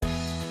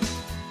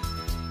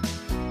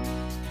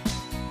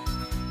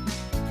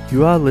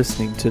You are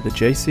listening to the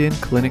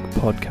JCN Clinic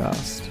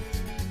Podcast.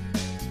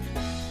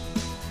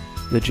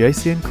 The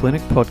JCN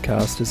Clinic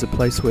Podcast is a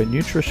place where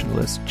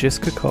nutritionalists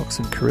Jessica Cox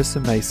and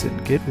Carissa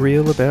Mason get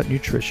real about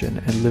nutrition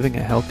and living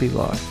a healthy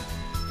life.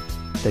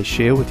 They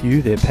share with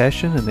you their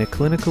passion and their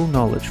clinical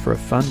knowledge for a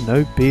fun,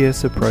 no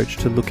BS approach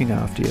to looking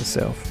after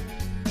yourself.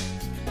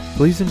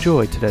 Please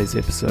enjoy today's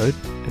episode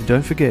and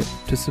don't forget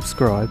to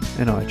subscribe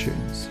in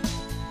iTunes.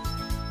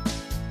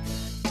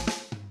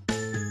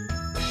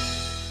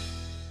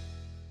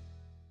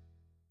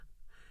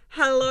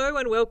 Hello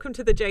and welcome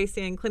to the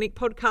JCN Clinic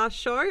Podcast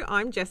Show.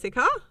 I'm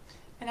Jessica.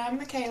 And I'm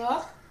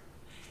Michaela.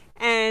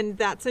 And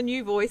that's a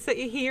new voice that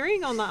you're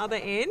hearing on the other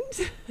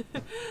end.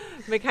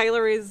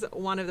 Michaela is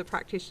one of the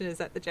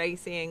practitioners at the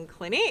JCN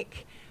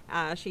Clinic.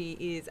 She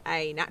is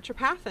a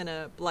naturopath and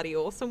a bloody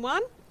awesome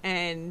one.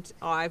 And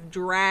I've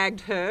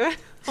dragged her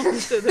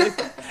onto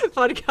the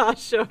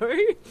podcast show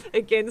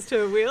against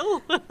her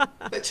will.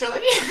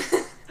 Literally.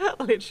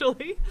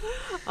 Literally.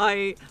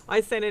 I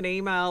sent an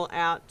email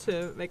out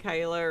to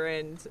Michaela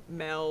and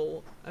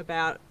Mel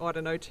about,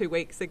 2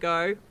 weeks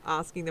ago,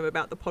 asking them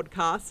about the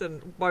podcast,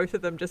 and both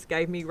of them just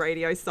gave me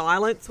radio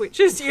silence, which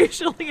is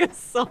usually a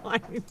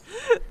sign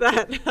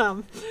that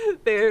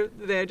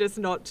they're just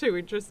not too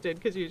interested,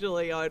 because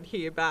usually I'd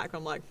hear back.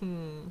 I'm like,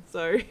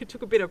 So it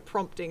took a bit of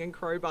prompting and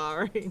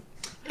crowbarring.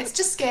 It's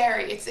just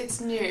scary. It's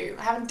new.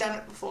 I haven't done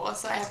it before,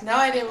 so I have no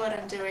idea what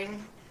I'm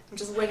doing. I'm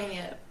just winging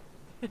it.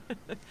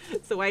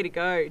 It's the way to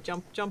go.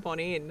 Jump on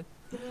in.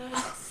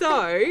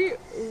 So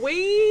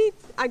we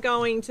are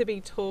going to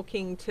be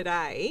talking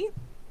today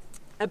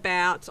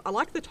about, I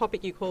like the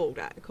topic you called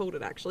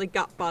it actually,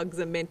 gut bugs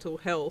and mental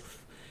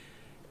health.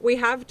 We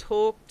have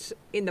talked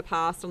in the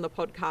past on the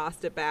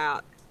podcast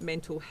about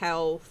mental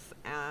health.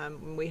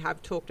 We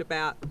have talked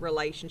about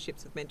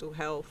relationships with mental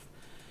health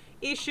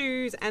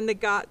issues and the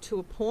gut to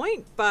a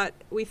point, but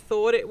we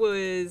thought it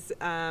was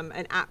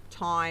an apt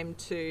time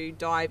to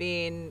dive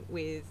in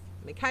with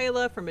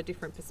Michaela from a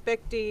different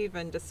perspective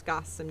and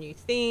discuss some new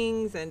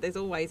things. And there's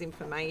always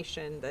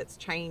information that's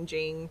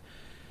changing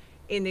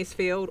in this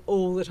field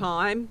all the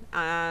time,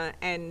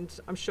 and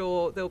I'm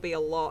sure there'll be a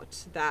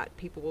lot that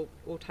people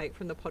will take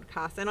from the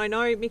podcast. And I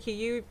know,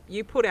 Mickey,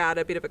 you put out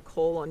a bit of a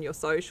call on your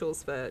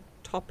socials for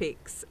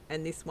topics,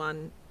 and this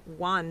one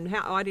won.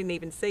 How, I didn't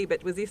even see,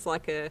 but was this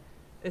like a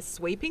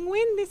sweeping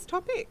win, this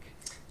topic?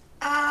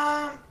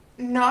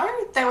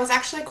 No, there was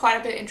actually quite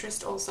a bit of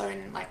interest also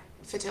in like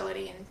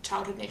fertility and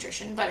childhood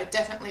nutrition, but it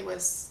definitely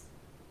was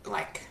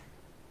like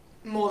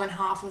more than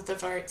half of the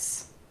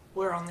votes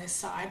were on this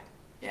side.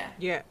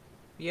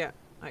 Yeah.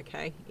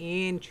 Okay,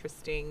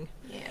 interesting.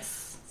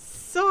 Yes.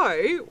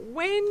 So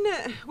when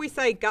we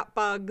say gut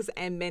bugs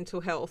and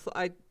mental health,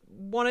 I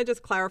want to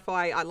just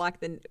clarify, I like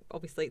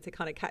obviously it's a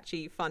kind of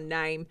catchy, fun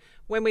name.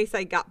 When we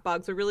say gut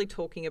bugs, we're really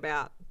talking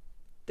about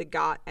the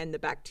gut and the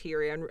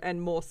bacteria, and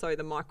more so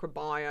the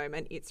microbiome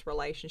and its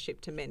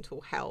relationship to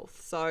mental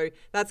health. So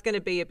that's going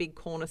to be a big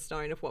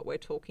cornerstone of what we're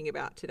talking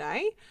about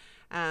today.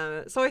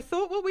 So I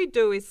thought what we'd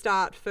do is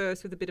start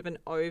first with a bit of an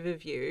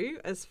overview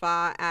as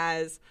far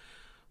as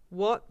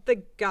what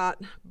the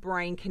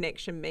gut-brain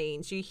connection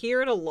means. You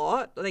hear it a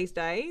lot these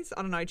days.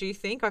 I don't know, do you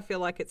think? I feel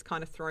like it's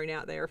kind of thrown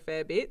out there a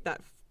fair bit,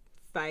 that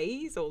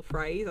phrase,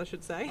 I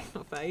should say,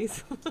 not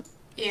phase.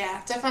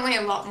 Yeah, definitely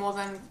a lot more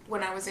than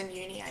when I was in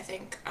uni, I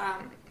think.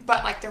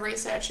 But like the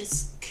research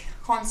is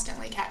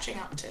constantly catching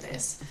up to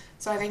this.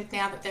 So I think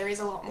now that there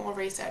is a lot more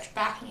research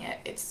backing it,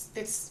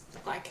 it's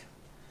like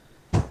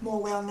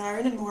more well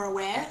known and more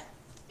aware.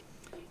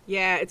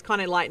 Yeah, it's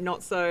kind of like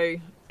not so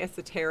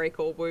esoteric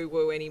or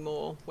woo-woo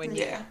anymore when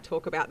you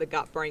talk about the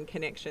gut-brain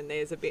connection.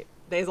 There's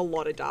a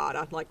lot of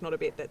data, like not a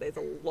bit, that there's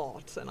a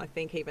lot. And I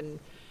think even,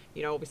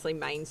 obviously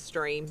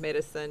mainstream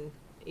medicine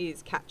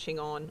is catching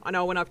on. I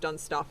know when I've done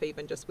stuff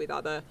even just with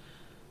other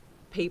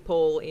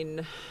people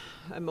in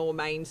a more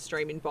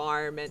mainstream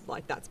environment,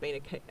 like that's been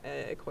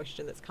a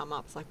question that's come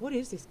up. It's like, what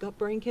is this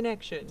gut-brain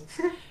connection?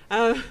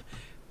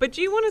 But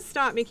do you want to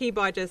start, Mickey,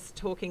 by just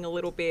talking a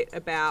little bit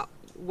about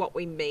what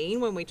we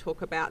mean when we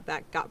talk about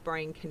that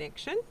gut-brain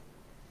connection?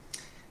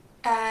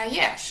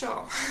 Yeah,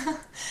 sure.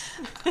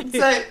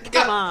 So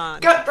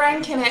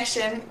gut-brain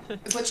connection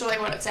is literally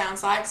what it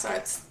sounds like. So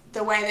it's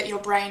the way that your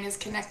brain is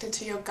connected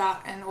to your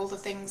gut and all the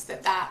things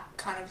that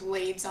kind of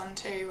leads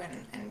onto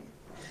and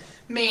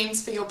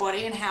means for your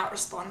body and how it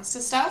responds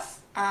to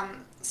stuff.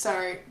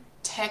 So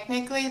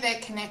technically they're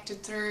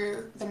connected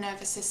through the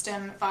nervous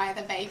system via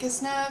the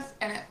vagus nerve,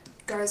 and it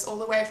goes all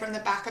the way from the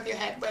back of your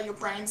head where your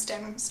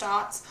brainstem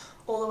starts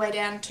all the way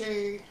down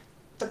to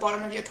the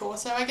bottom of your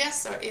torso, I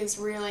guess. So it is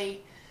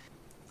really...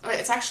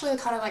 It's actually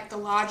kind of like the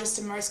largest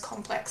and most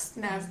complex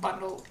nerve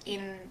bundle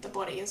in the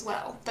body as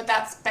well. But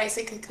that's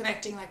basically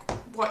connecting like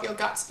what your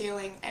gut's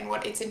feeling and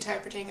what it's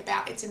interpreting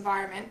about its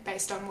environment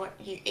based on what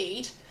you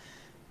eat,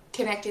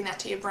 connecting that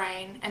to your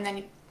brain, and then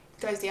it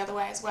goes the other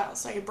way as well.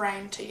 So your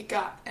brain to your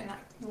gut and like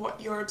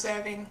what you're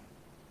observing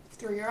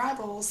through your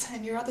eyeballs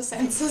and your other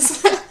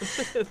senses.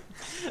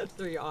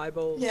 Through your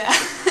eyeballs. Yeah.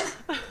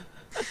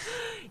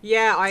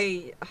 Yeah,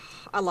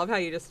 I love how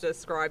you just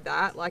described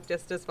that, like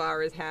just as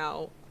far as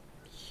how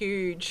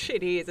huge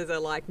it is as a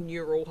like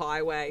neural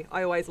highway.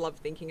 I always love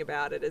thinking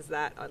about it as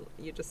that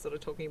you're just sort of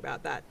talking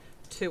about that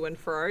to and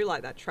fro,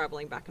 like that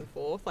traveling back and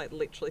forth, like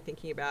literally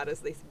thinking about it as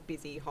this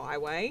busy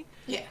highway.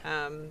 Yeah.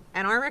 And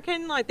I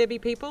reckon like there'd be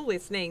people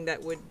listening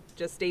that would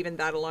just even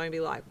that alone be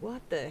like,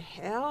 what the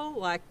hell?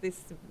 Like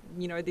this,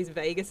 you know, this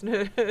vagus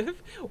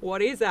nerve,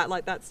 what is that?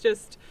 Like that's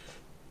just...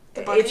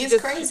 The body is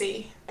just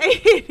crazy.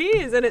 It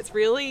is, and it's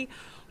really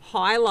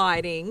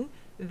highlighting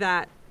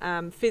that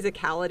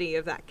physicality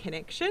of that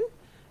connection.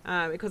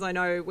 Because I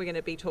know we're going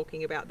to be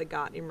talking about the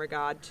gut in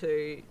regard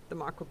to the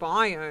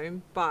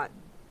microbiome, but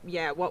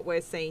yeah, what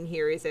we're seeing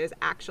here is there's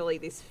actually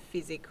this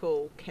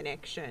physical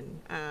connection.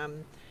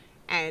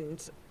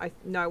 And I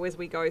know as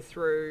we go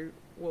through,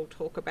 we'll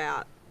talk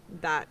about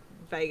that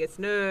vagus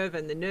nerve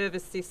and the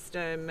nervous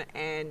system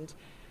and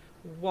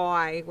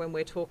why, when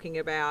we're talking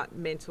about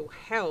mental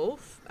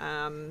health,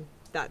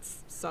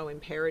 that's so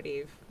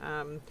imperative.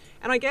 And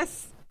I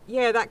guess,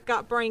 yeah, that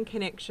gut-brain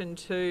connection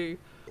too,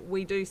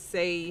 we do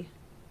see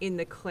in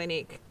the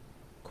clinic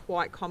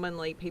quite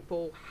commonly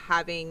people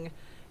having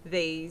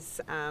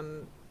these,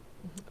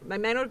 they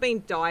may not have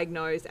been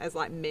diagnosed as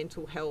like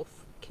mental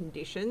health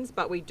conditions,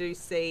 but we do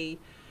see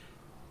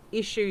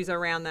issues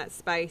around that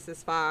space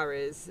as far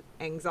as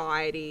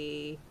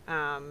anxiety,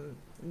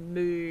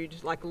 mood,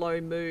 like low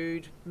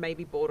mood,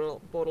 maybe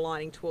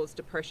borderlining towards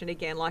depression.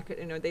 Again, like,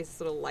 you know, these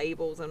sort of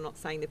labels, I'm not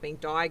saying they've been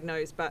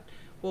diagnosed, but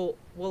we'll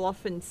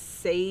often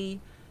see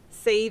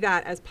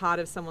that as part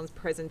of someone's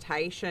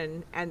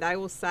presentation, and they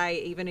will say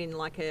even in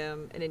like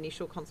an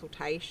initial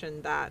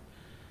consultation that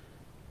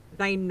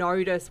they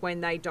notice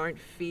when they don't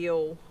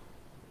feel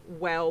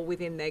well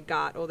within their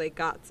gut, or their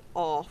gut's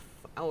off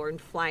or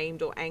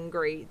inflamed or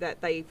angry,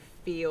 that they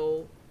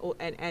feel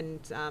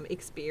and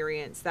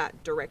experience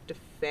that direct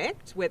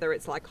effect, whether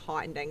it's like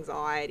heightened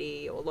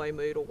anxiety or low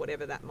mood or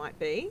whatever that might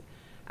be.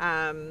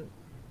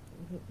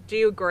 Do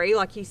you agree?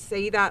 Like you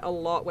see that a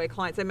lot where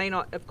clients, they may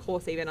not of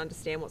course even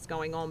understand what's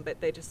going on, but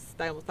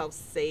they'll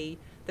see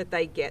that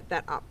they get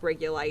that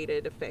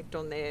upregulated effect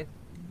on their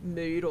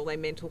mood or their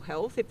mental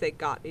health if their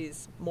gut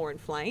is more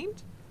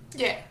inflamed.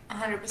 Yeah,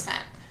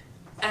 100%.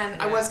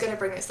 And I was going to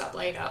bring this up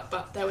later,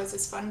 but there was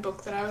this fun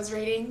book that I was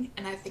reading,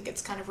 and I think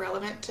it's kind of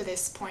relevant to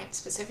this point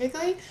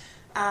specifically.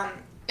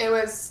 It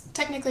was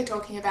technically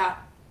talking about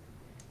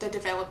the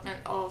development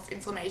of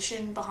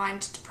inflammation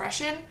behind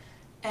depression,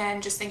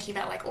 and just thinking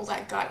about like all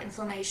that gut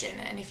inflammation,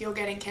 and if you're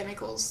getting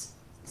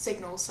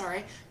signals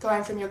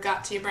going from your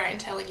gut to your brain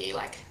telling you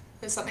like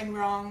there's something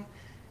wrong,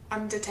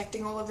 I'm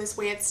detecting all of this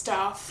weird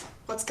stuff,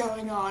 what's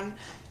going on?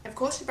 Of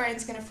course your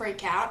brain's going to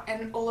freak out,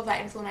 and all of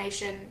that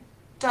inflammation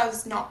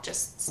does not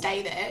just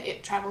stay there,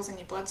 it travels in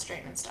your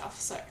bloodstream and stuff.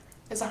 So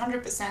there's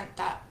 100%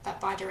 that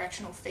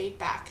bi-directional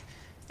feedback.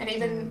 And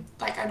even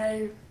like, I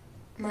know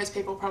most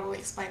people probably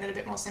explain it a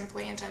bit more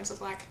simply in terms of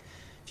like,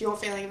 if you're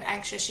feeling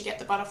anxious, you get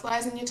the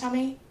butterflies in your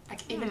tummy, like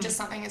even just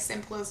something as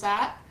simple as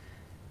that.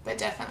 But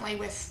definitely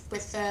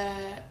with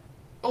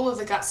all of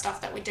the gut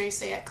stuff that we do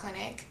see at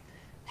clinic,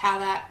 how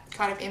that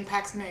kind of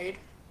impacts mood,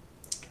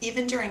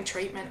 even during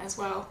treatment as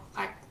well.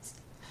 Like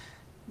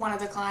one of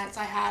the clients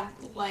I had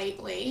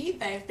lately,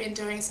 they've been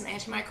doing some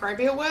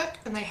antimicrobial work,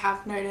 and they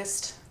have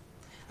noticed,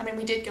 I mean,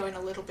 we did go in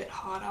a little bit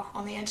harder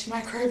on the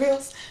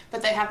antimicrobials,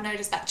 but they have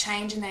noticed that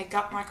change in their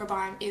gut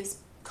microbiome is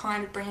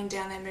kind of bringing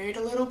down their mood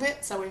a little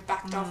bit, so we've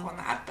backed off on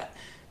that. But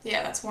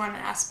yeah, that's one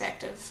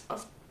aspect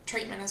of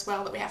treatment as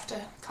well that we have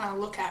to kind of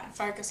look at and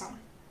focus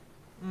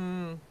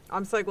on.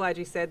 I'm so glad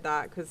you said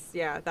that, because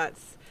yeah,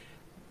 that's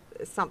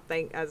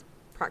something as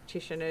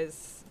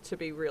practitioners to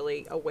be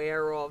really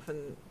aware of,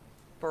 and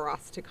for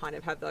us to kind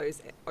of have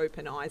those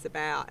open eyes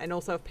about. And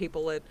also if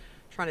people are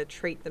trying to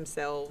treat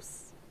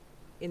themselves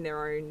in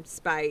their own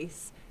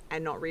space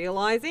and not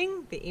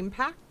realizing the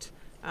impact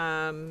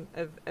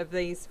of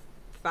these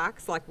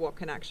facts, like what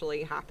can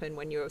actually happen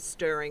when you're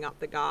stirring up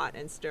the gut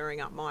and stirring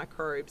up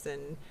microbes,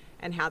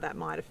 and how that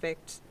might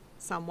affect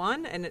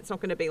someone. And it's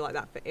not going to be like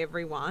that for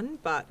everyone,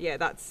 but yeah,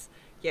 that's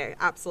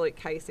absolute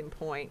case in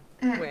point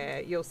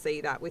where you'll see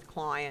that with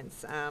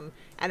clients. And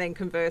then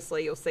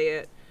conversely, you'll see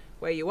it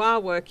where you are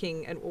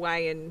working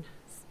away and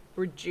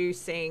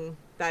reducing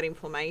that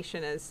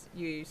inflammation, as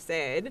you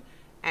said,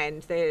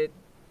 and they're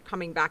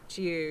coming back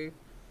to you,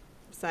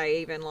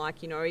 say even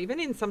like, you know, even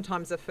in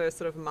sometimes the first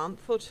sort of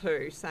month or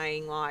two,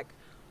 saying like,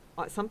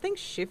 something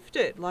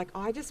shifted, like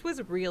I just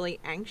was really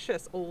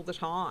anxious all the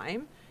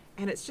time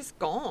and it's just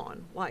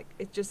gone. Like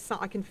it just,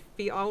 I can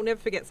feel, I'll never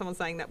forget someone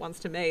saying that once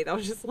to me. They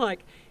were just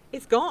like,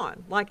 it's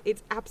gone. Like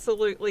it's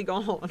absolutely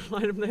gone.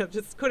 They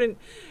just couldn't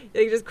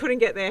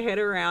get their head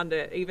around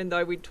it, even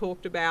though we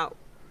talked about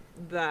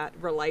that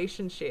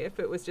relationship.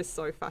 It was just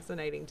so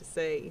fascinating to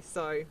see.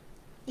 So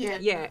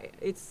yeah,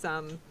 it's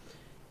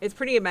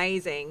pretty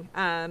amazing.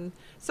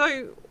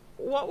 So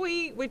what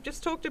we've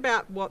just talked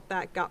about what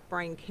that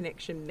gut-brain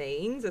connection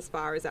means as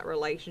far as that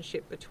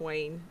relationship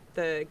between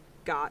the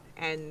gut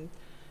and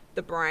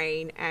the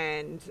brain,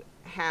 and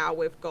how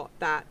we've got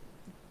that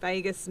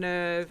vagus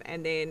nerve,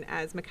 and then,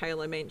 as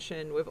Michaela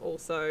mentioned, we've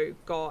also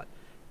got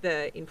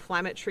the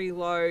inflammatory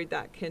load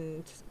that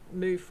can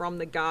move from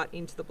the gut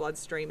into the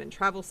bloodstream and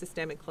travel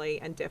systemically,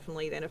 and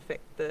definitely then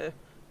affect the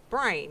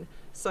brain.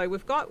 So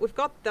we've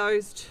got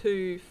those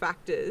two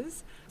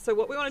factors. So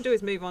what we want to do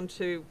is move on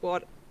to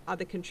what are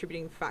the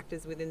contributing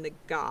factors within the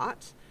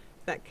gut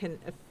that can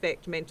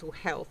affect mental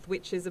health,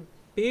 which is a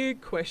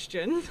big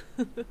question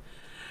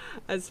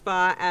as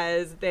far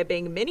as there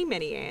being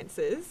many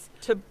answers.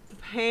 To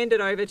hand it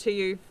over to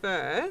you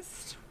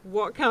first,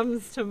 what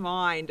comes to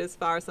mind as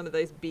far as some of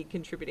those big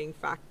contributing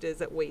factors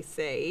that we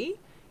see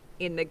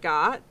in the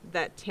gut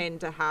that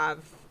tend to have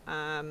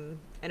an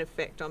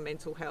effect on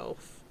mental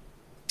health?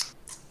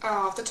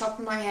 Off the top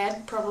of my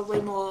head,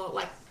 probably more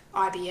like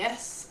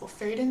IBS or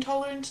food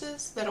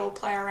intolerances that all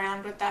play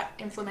around with that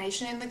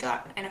inflammation in the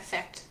gut and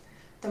affect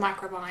the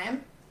microbiome,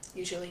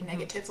 usually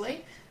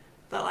negatively.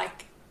 But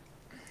like,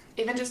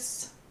 even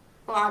just,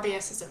 well,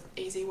 IBS is an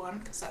easy one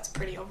because that's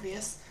pretty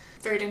obvious.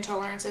 Food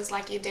intolerances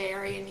like your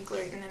dairy and your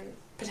gluten and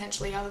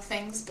potentially other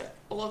things, but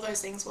all of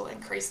those things will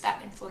increase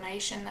that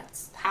inflammation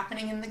that's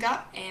happening in the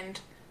gut, and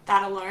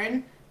that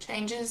alone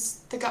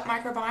changes the gut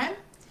microbiome.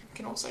 We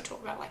can also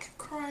talk about like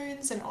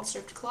Crohn's and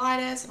ulcerative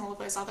colitis and all of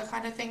those other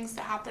kind of things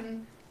that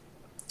happen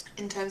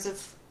in terms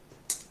of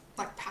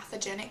like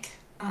pathogenic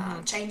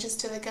changes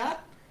to the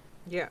gut.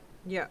 Yeah,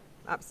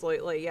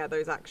 absolutely. Yeah,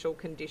 those actual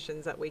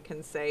conditions that we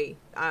can see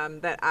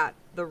that at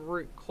the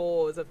root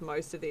cause of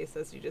most of this,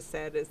 as you just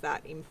said, is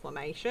that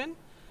inflammation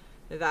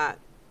that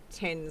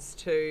tends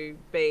to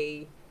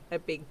be a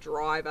big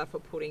driver for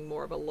putting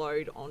more of a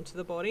load onto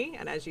the body.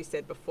 And as you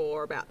said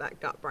before about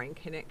that gut-brain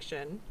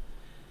connection,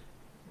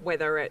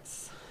 whether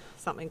it's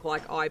something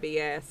like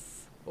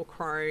IBS or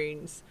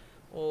Crohn's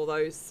or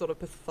those sort of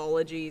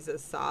pathologies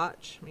as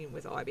such. I mean,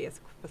 with IBS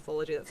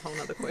pathology, that's a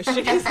whole other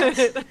question, isn't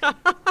it?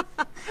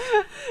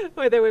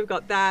 Whether we've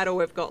got that or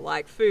we've got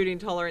like food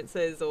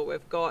intolerances or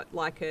we've got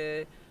like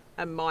a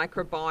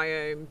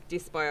microbiome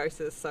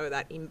dysbiosis, so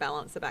that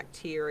imbalance of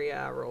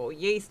bacteria or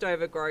yeast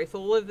overgrowth,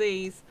 all of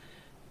these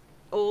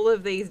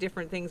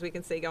different things we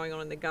can see going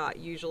on in the gut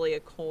usually are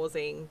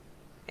causing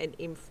an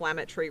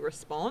inflammatory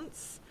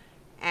response.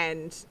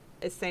 And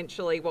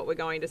essentially what we're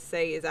going to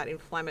see is that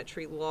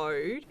inflammatory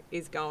load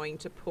is going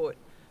to put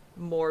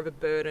more of a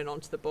burden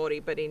onto the body.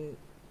 But in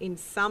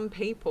some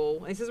people,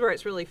 this is where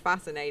it's really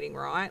fascinating,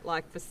 right?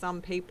 Like for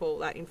some people,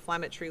 that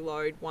inflammatory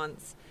load,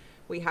 once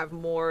we have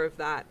more of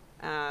that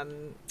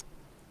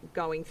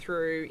going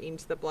through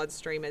into the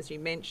bloodstream, as you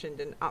mentioned,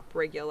 and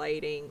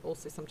upregulating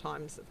also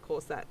sometimes, of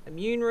course, that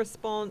immune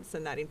response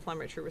and that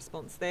inflammatory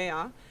response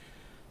there.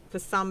 For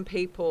some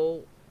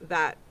people,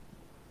 that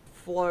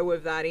flow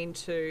of that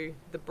into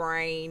the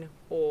brain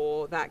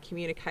or that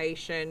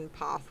communication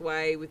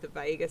pathway with the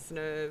vagus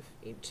nerve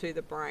into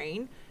the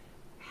brain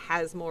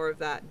has more of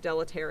that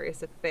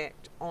deleterious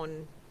effect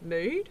on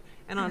mood.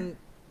 And I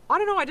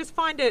don't know, I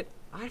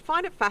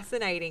find it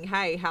fascinating,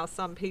 hey, how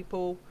some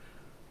people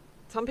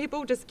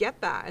just get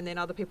that and then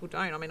other people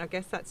don't. I mean, I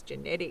guess that's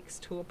genetics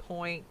to a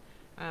point.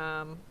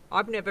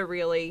 I've never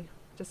really,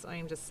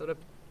 I'm just sort of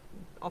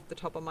off the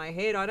top of my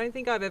head, I don't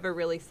think I've ever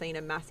really seen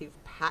a massive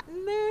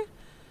pattern there.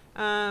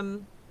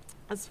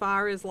 As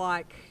far as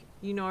like,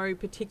 you know,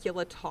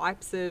 particular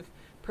types of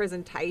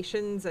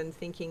presentations and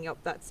thinking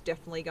that's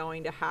definitely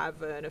going to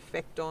have an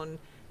effect on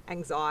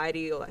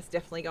anxiety, or that's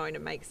definitely going to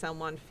make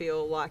someone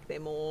feel like they're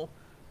more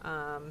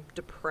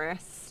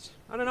depressed.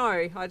 I don't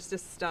know. I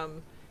just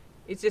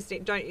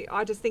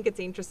think it's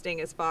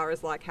interesting as far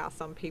as like how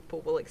some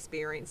people will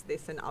experience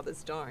this and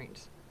others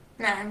don't.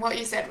 No, and what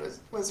you said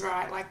was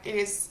right. Like, it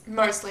is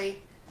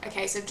mostly a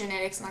case of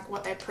genetics and like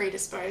what they're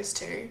predisposed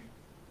to,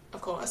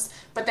 of course,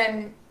 but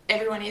then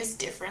everyone is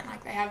different.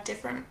 Like, they have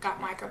different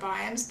gut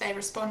microbiomes. They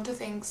respond to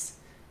things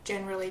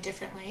generally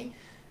differently.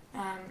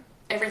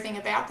 Everything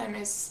about them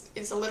is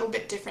a little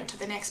bit different to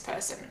the next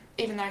person,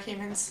 even though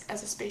humans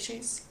as a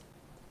species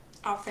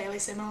are fairly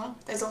similar.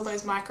 There's all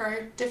those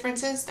micro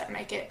differences that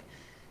make it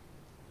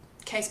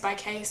case by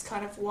case,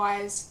 kind of why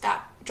is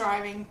that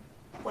driving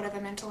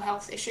whatever mental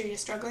health issue you're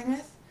struggling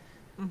with.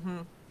 Mm-hmm.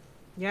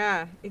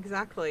 Yeah,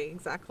 exactly.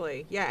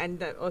 Yeah,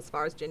 and as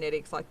far as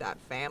genetics, like that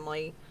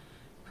family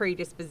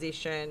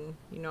predisposition,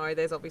 you know,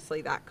 there's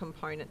obviously that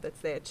component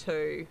that's there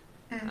too.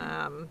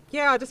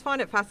 Yeah, I just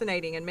find it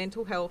fascinating. And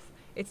mental health,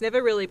 it's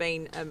never really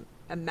been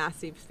a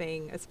massive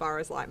thing as far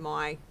as like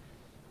my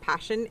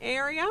passion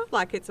area.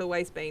 Like, it's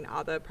always been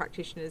other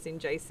practitioners in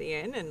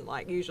JCN, and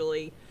like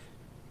usually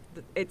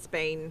it's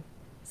been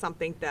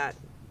something that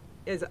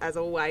is, as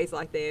always,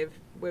 like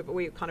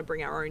we kind of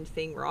bring our own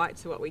thing, right,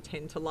 to what we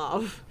tend to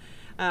love.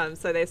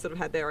 So they've sort of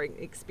had their own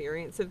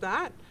experience of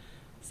that.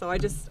 So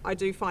I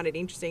do find it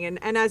interesting.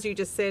 And as you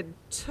just said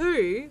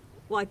too,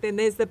 like then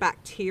there's the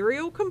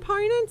bacterial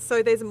component.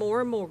 So there's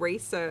more and more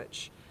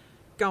research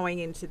going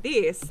into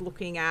this,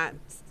 looking at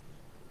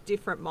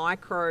different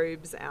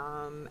microbes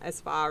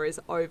as far as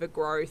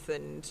overgrowth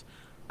and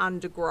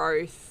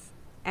undergrowth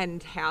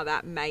and how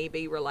that may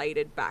be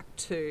related back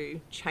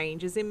to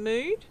changes in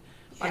mood.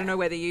 Yeah. I don't know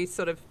whether you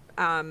sort of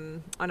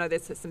I know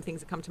there's some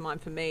things that come to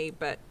mind for me,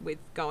 but with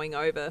going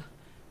over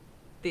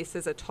this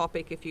as a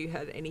topic, if you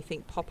had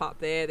anything pop up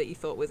there that you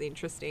thought was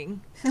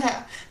interesting.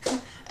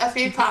 A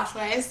few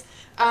pathways.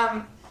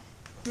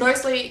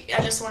 Mostly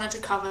I just wanted to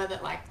cover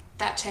that, like,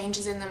 that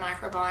changes in the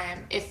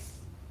microbiome, if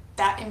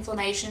that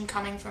inflammation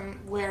coming from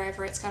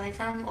wherever it's coming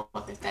from, or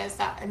if there's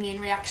that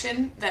immune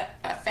reaction that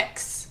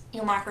affects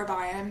your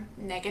microbiome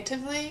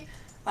negatively,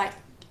 like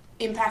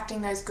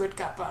impacting those good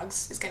gut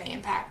bugs is going to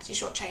impact your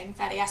short chain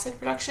fatty acid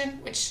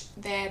production, which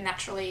they're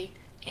naturally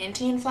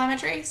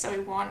anti-inflammatory, so we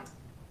want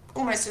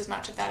almost as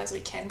much of that as we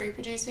can be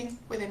producing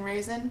within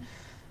reason.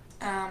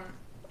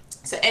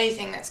 So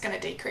anything that's going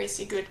to decrease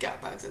your good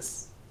gut bugs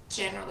is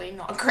generally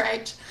not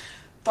great.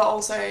 But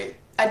also,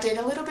 I did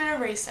a little bit of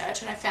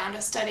research and I found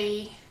a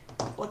study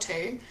or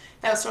two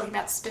that was talking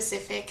about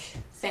specific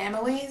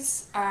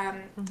families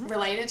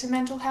related to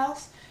mental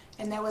health.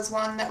 And there was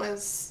one that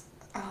was,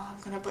 I'm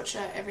going to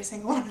butcher every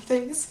single one of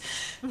these.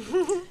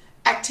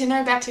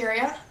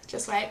 Actinobacteria,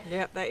 just wait.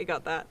 Yep, there you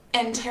got that.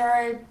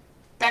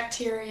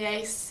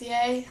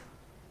 Enterobacteriaceae.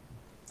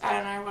 I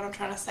don't know what I'm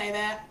trying to say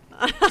there.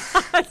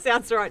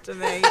 Sounds right to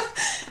me.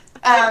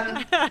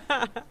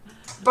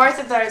 Both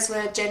of those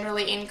were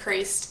generally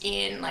increased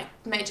in like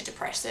major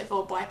depressive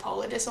or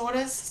bipolar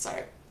disorders.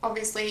 So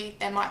obviously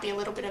there might be a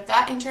little bit of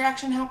that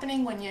interaction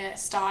happening when you're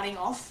starting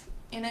off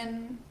in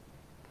an,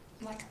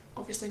 like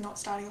obviously not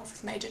starting off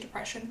with major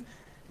depression,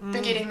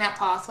 but getting that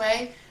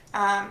pathway.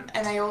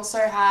 And they also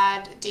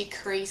had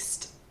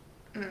decreased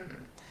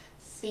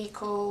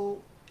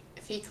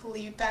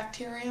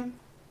Faecalibacterium.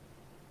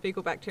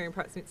 Faecalibacterium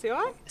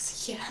prausnitzii?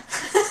 Yeah.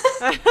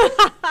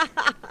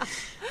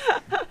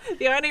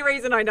 The only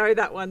reason I know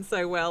that one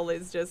so well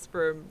is just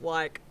from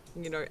like,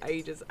 you know,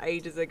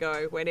 ages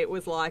ago when it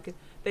was like,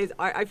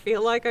 I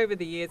feel like over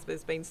the years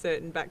there's been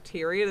certain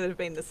bacteria that have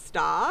been the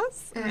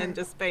stars and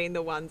just been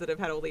the ones that have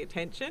had all the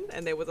attention,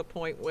 and there was a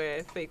point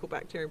where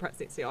Faecalibacterium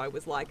prausnitzii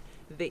was like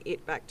the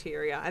it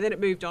bacteria, and then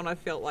it moved on, I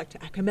felt like, to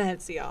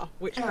Akkermansia,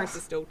 which Carissa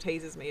still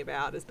teases me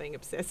about as being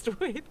obsessed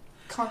with.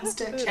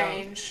 Constant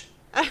change.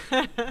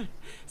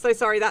 So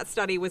sorry, that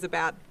study was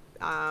about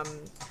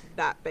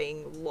that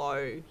being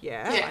low,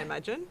 I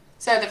imagine.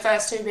 So the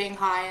first two being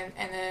high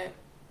and the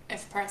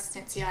F.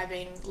 prausnitzii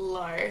being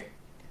low.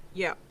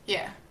 Yeah.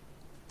 Yeah.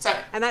 So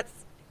and that's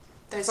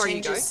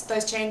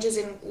those changes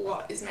in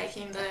what is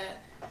making the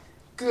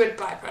good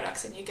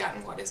byproducts in your gut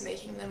and what is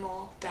making the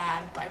more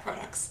bad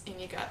byproducts in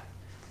your gut.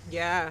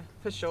 Yeah,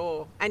 for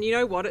sure. And you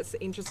know what? It's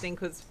interesting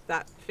because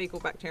that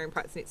Faecalibacterium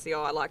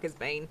prausnitzii like has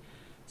been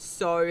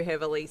so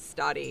heavily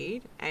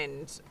studied,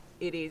 and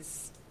it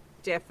is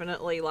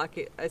definitely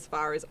like as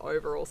far as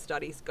overall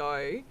studies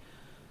go,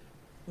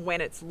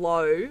 when it's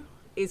low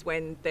is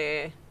when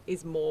there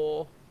is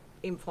more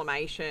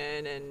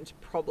inflammation and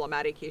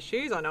problematic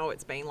issues. I know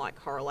it's been like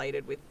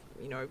correlated with,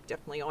 you know,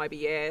 definitely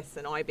IBS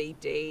and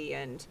IBD,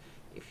 and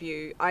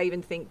I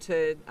even think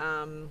to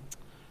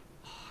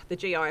the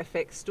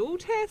GIFX stool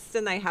test,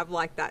 and they have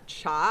like that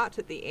chart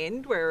at the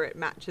end where it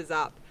matches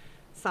up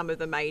some of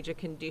the major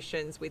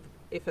conditions with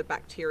if a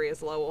bacteria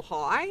is low or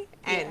high,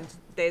 and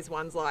there's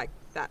ones like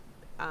that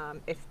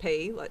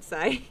FP, let's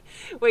say,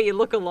 where you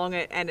look along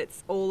it and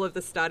it's all of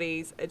the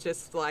studies are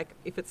just like,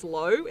 if it's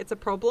low, it's a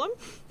problem.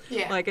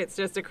 Yeah. Like it's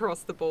just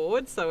across the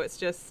board. So it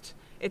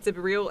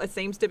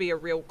seems to be a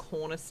real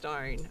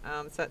cornerstone.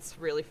 So that's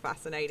really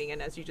fascinating.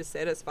 And as you just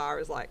said, as far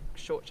as like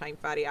short chain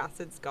fatty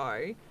acids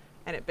go,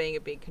 and it being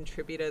a big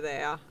contributor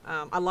there.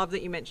 I love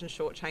that you mentioned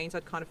short chains.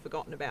 I'd kind of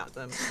forgotten about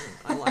them.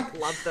 I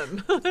love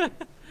them.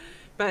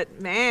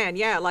 But man,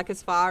 yeah, like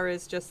as far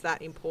as just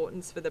that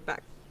importance for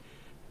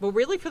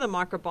really for the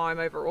microbiome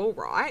overall,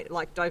 right?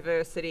 Like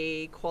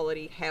diversity,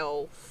 quality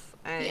health,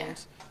 and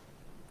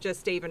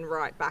just even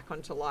right back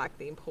onto like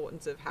the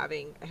importance of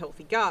having a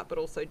healthy gut, but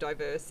also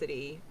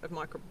diversity of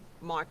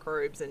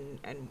microbes and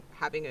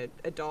having a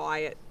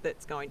diet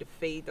that's going to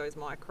feed those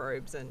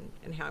microbes and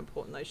how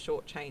important those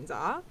short chains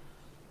are.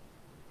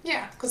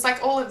 Yeah, because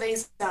like all of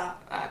these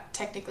are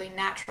technically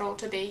natural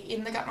to be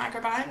in the gut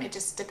microbiome. It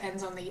just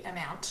depends on the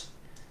amount.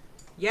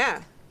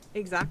 Yeah,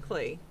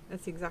 exactly.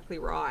 That's exactly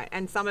right.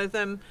 And some of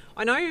them,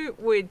 I know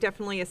we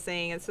definitely are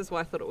seeing, this is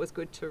why I thought it was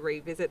good to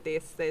revisit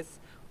this, there's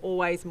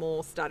always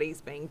more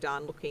studies being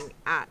done looking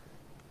at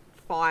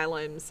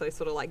phylums, so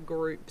sort of like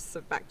groups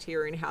of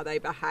bacteria and how they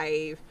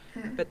behave,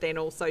 but then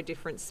also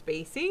different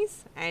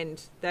species.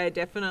 And they're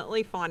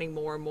definitely finding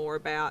more and more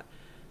about,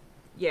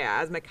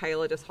 as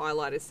Michaela just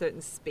highlighted,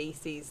 certain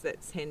species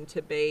that tend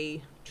to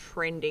be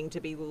trending to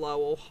be low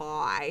or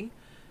high.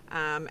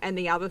 And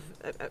the other,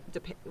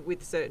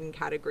 with certain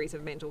categories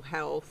of mental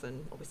health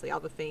and obviously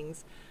other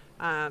things.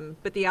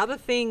 But the other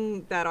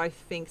thing that I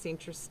think is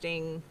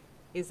interesting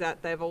is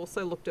that they've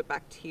also looked at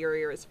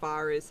bacteria as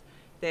far as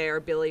their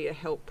ability to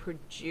help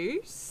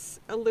produce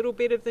a little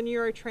bit of the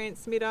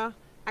neurotransmitter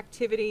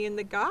activity in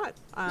the gut.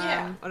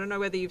 I don't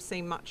know whether you've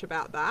seen much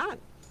about that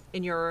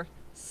in your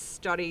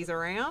studies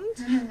around.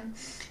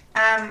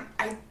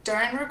 I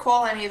don't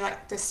recall any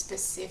like the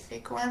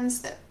specific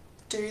ones that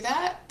do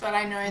that, but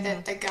I know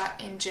that the gut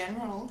in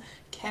general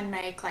can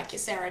make like your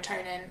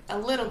serotonin, a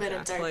little bit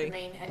of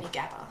dopamine, and your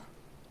GABA.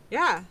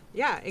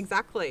 Yeah,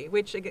 exactly.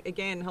 Which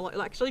again,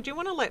 actually, do you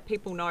want to let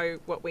people know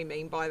what we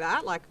mean by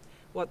that? Like,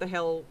 what the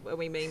hell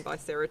we mean by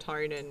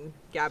serotonin,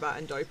 GABA,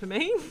 and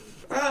dopamine?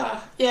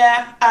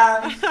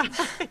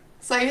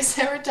 So your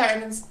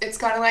serotonin, it's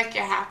kind of like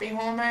your happy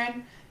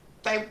hormone.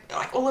 They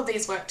like all of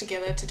these work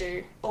together to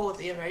do all of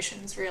the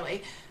emotions,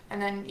 really.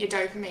 And then your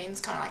dopamine's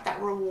kind of like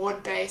that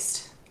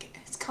reward-based.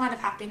 It's kind of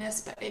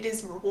happiness, but it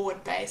is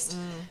reward-based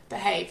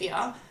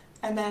behavior.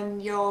 And then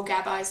your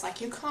GABA is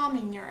like your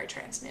calming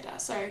neurotransmitter.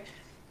 So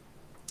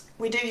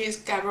we do use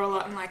GABA a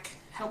lot in like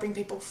helping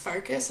people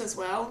focus as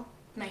well,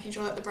 making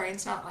sure that the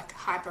brain's not like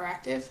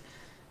hyperactive.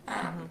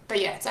 But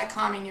yeah, it's that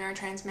calming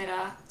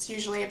neurotransmitter. It's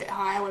usually a bit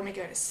higher when we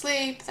go to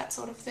sleep, that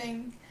sort of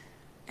thing,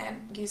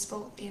 and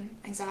useful in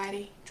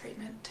anxiety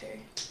treatment too.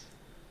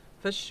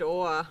 For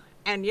sure.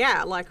 And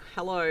yeah, like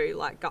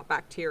gut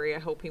bacteria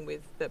helping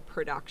with the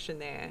production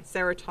there.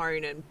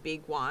 Serotonin,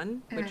 big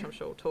one, which I'm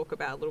sure we'll talk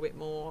about a little bit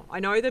more. I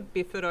know the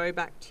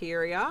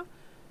bifidobacteria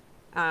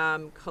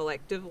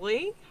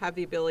collectively have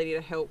the ability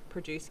to help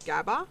produce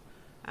GABA.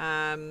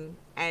 And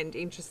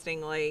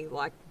interestingly,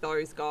 like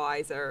those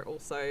guys are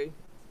also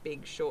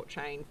big short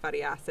chain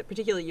fatty acid,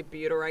 particularly your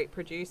butyrate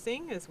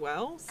producing as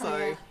well. So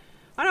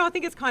I don't know, I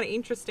think it's kind of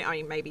interesting. I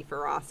mean, maybe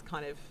for us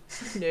kind of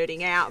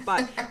nerding out,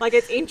 but like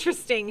it's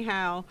interesting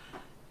how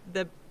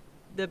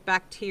the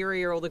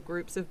bacteria or the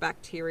groups of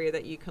bacteria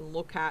that you can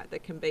look at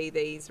that can be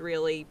these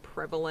really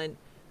prevalent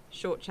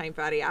short chain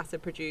fatty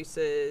acid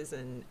producers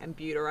and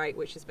butyrate,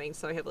 which has been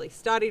so heavily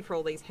studied for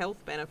all these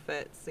health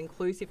benefits,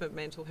 inclusive of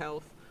mental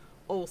health,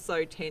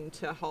 also tend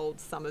to hold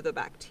some of the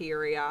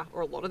bacteria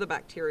or a lot of the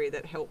bacteria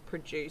that help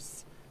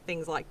produce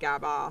things like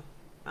GABA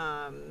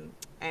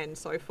and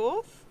so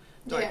forth.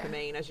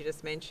 Dopamine, as you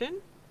just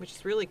mentioned, which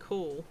is really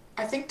cool.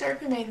 I think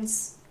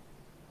dopamine's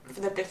for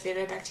the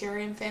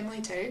bifidobacterium family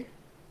too.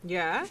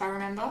 Yeah. If I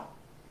remember.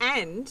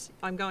 And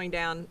I'm going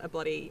down a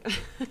bloody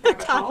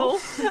tunnel,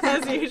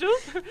 as usual.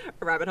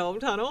 A rabbit hole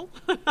tunnel.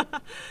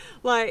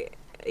 Like,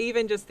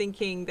 even just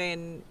thinking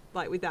then,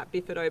 like with that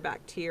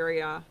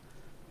bifidobacteria,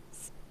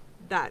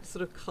 that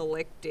sort of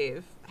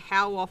collective,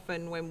 how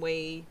often when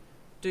we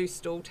do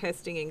stool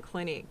testing in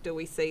clinic do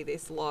we see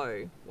this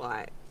low?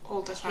 Like,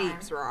 all the time.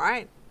 Heaps,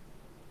 right?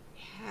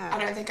 Yeah. I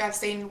don't think I've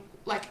seen,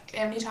 like,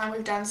 any time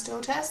we've done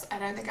stool tests, I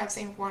don't think I've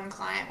seen one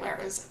client where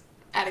it was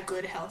at a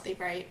good, healthy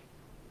rate.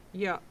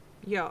 Yeah.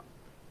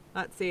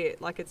 That's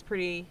it. Like, it's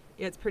pretty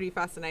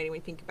fascinating when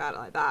you think about it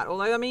like that.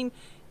 Although, I mean,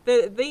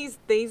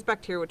 these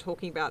bacteria we're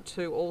talking about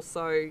too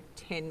also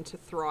tend to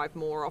thrive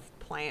more off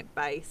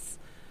plant-based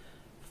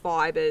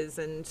fibres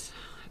and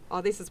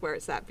this is where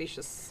it's that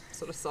vicious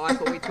sort of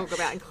cycle we talk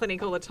about in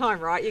clinic all the time,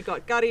 right? You've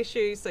got gut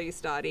issues, so you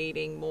start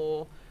eating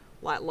more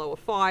like lower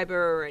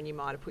fibre and you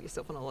might have put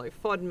yourself on a low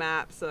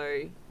FODMAP,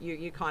 so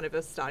you kind of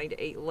are starting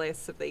to eat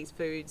less of these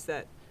foods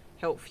that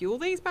help fuel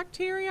these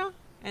bacteria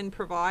and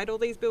provide all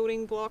these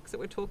building blocks that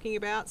we're talking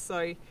about. So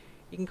you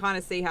can kind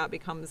of see how it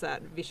becomes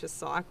that vicious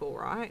cycle,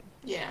 right?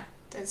 Yeah,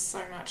 there's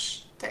so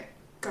much that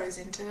goes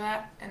into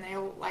that, and they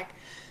all like.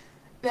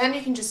 Then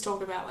you can just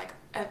talk about like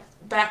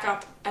back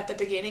up at the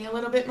beginning a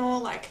little bit more,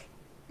 like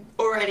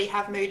already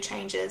have mood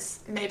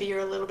changes, maybe you're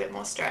a little bit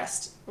more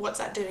stressed. What's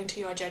that doing to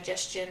your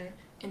digestion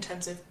in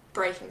terms of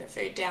breaking the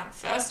food down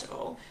first of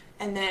all,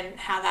 and then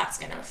how that's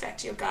going to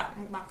affect your gut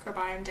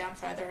microbiome down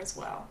further as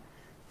well.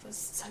 There's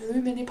so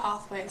many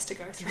pathways to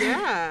go through.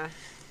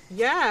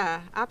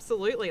 Yeah,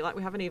 absolutely. Like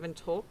we haven't even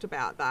talked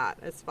about that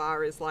as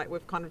far as like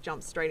we've kind of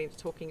jumped straight into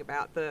talking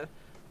about the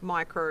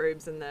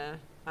microbes and the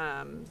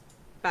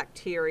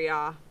bacteria.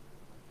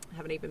 I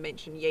haven't even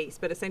mentioned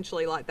yeast, but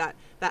essentially like that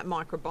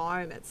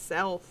microbiome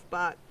itself.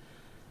 But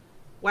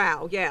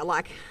wow, yeah,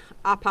 like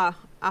upper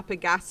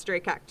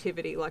gastric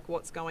activity, like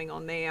what's going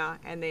on there,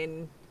 and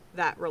then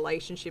that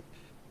relationship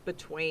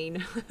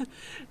between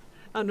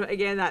and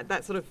again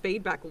that sort of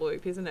feedback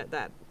loop, isn't it,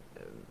 that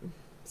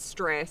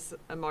stress,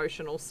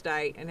 emotional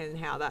state, and then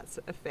how that's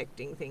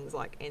affecting things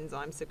like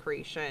enzyme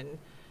secretion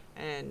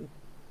and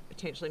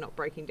potentially not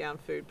breaking down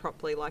food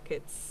properly. Like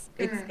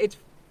it's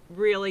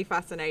really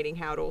fascinating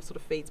how it all sort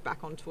of feeds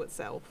back onto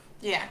itself.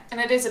 Yeah, and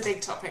it is a big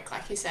topic,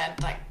 like you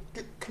said, like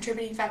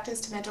contributing factors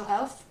to mental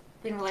health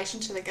in relation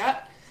to the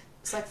gut.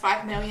 It's like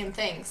 5 million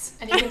things.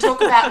 And you can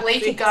talk about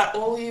leaky gut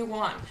all you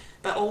want,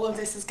 but all of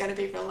this is going to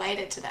be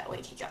related to that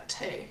leaky gut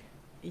too.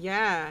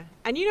 Yeah.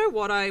 And you know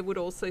what I would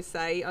also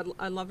say,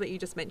 I love that you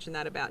just mentioned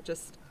that about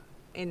just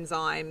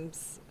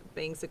enzymes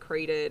being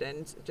secreted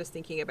and just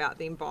thinking about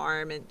the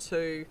environment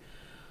too.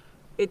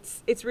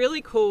 It's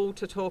really cool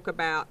to talk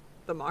about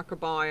the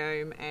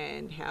microbiome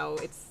and how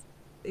it's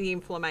the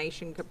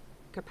inflammation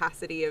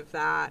capacity of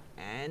that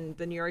and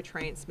the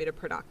neurotransmitter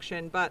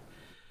production. But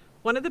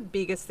one of the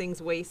biggest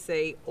things we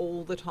see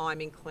all the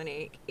time in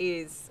clinic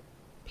is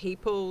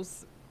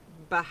people's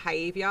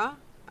behaviour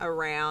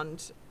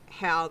around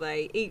how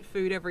they eat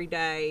food every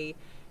day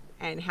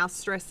and how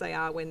stressed they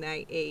are when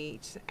they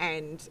eat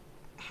and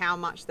how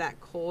much that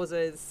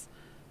causes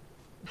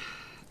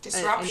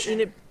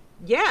disruption.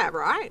 Yeah,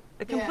 right.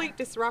 A complete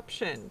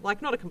disruption.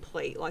 Like, not a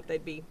complete, like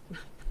they'd be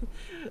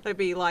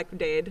like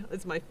dead.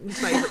 It's my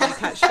favourite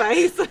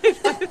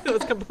catchphrase. It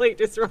was complete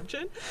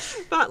disruption.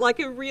 But like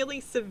a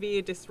really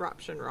severe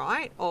disruption,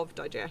 right, of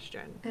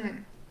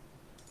digestion.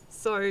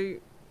 So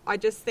I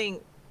just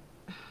think,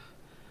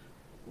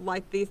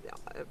 like this,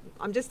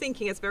 I'm just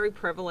thinking it's very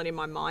prevalent in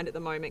my mind at the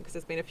moment, because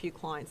there's been a few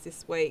clients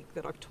this week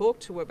that I've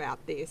talked to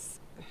about this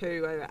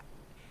who are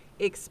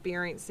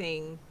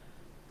experiencing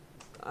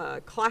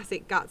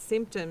classic gut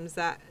symptoms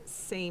that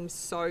seem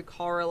so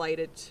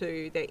correlated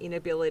to their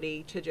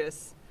inability to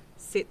just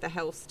sit the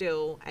hell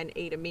still and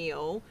eat a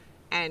meal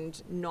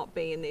and not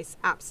be in this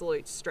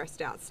absolute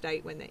stressed out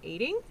state when they're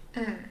eating.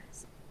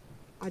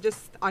 I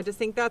just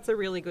think that's a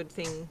really good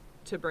thing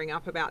to bring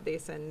up about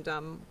this. And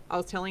I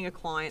was telling a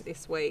client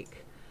this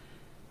week,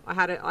 I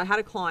had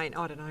a client,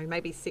 I don't know,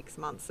 maybe 6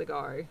 months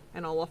ago,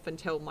 and I'll often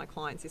tell my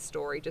clients this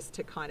story just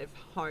to kind of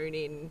hone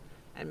in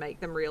and make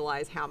them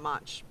realise how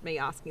much me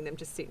asking them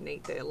to sit and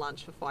eat their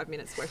lunch for 5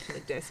 minutes away from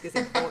the desk is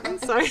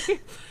important. So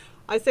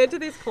I said to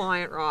this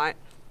client, right,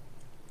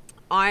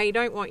 I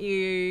don't want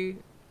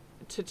you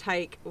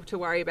to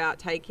worry about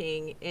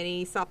taking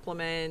any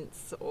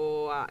supplements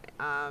or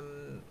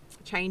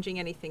changing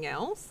anything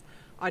else.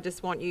 I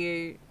just want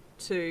you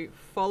to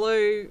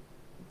follow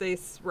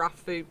this rough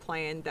food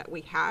plan that we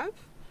have.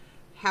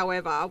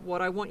 However,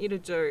 what I want you to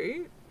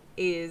do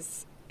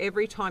is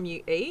every time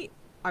you eat,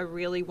 I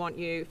really want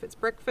you, if it's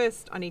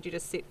breakfast, I need you to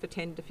sit for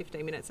 10 to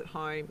 15 minutes at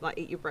home, like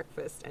eat your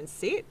breakfast and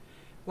sit.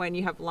 When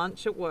you have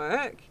lunch at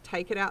work,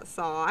 take it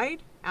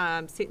outside,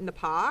 sit in the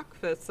park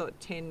for sort of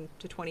 10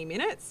 to 20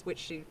 minutes, which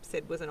she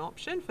said was an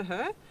option for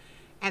her.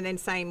 And then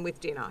same with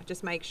dinner.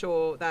 Just make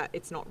sure that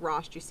it's not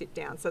rushed, you sit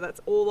down. So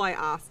that's all I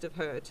asked of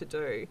her to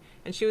do.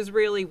 And she was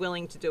really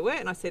willing to do it.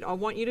 And I said, I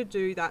want you to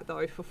do that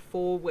though for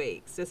 4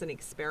 weeks as an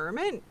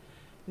experiment,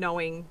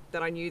 knowing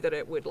that I knew that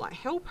it would like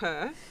help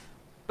her.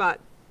 But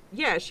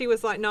yeah, she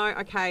was like, no,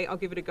 okay, I'll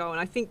give it a go. And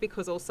I think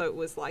because also it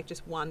was like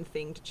just one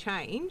thing to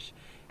change.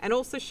 And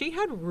also she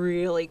had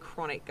really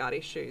chronic gut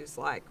issues,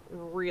 like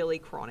really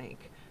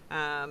chronic.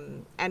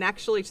 And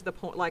actually to the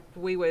point, like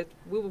we were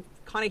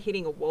kind of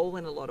hitting a wall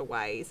in a lot of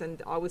ways.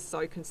 And I was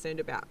so concerned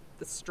about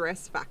the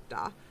stress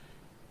factor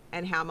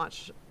and how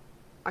much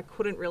I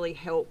couldn't really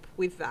help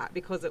with that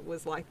because it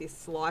was like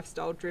this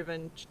lifestyle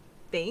driven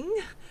thing.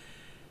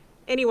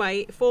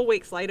 Anyway, 4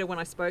 weeks later when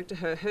I spoke to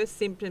her, her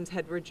symptoms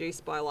had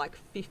reduced by like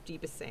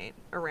 50%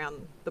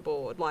 around the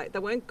board. Like they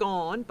weren't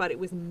gone, but it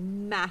was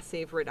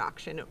massive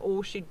reduction. And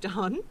all she'd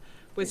done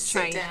was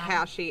change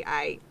how she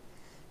ate.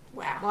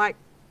 Wow. Like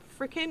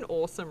freaking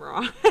awesome,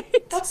 right?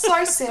 That's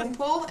so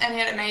simple, and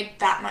yet it made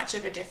that much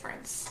of a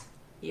difference.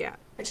 Yeah.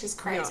 Which is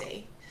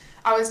crazy.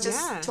 Yeah. I was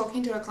just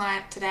talking to a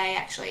client today,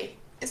 actually,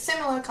 a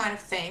similar kind of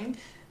thing,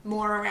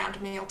 more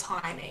around meal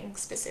timing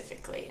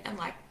specifically, and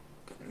like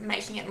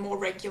making it more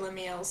regular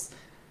meals,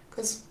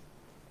 because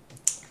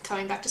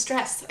coming back to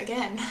stress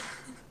again.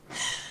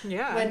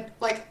 Yeah.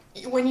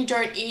 When you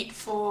don't eat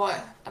for,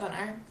 I don't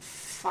know,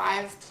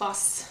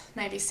 5+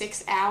 maybe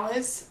 6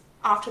 hours,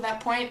 after that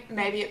point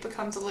maybe it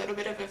becomes a little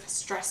bit of a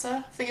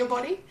stressor for your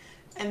body.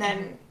 And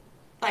then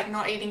like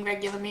not eating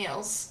regular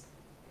meals,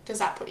 does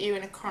that put you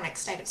in a chronic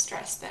state of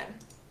stress then,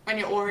 when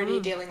you're already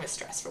dealing with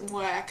stress from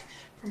work,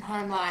 from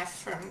home life,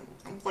 from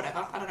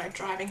whatever, I don't know,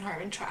 driving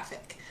home in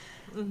traffic?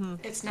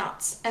 It's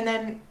nuts. And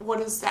then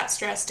what is that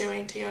stress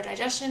doing to your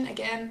digestion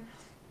again,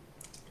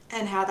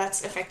 and how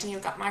that's affecting your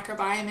gut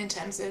microbiome in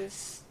terms of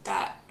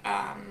that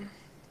I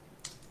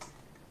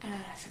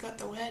forgot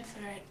the word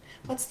for it.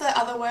 What's the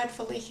other word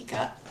for leaky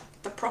gut?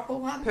 The proper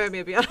one?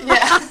 Permeability.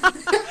 Yeah.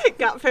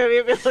 Gut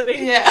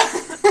permeability. Yeah.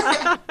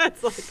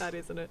 It's like that,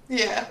 isn't it?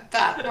 Yeah,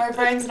 that. My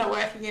brain's not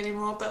working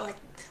anymore, but like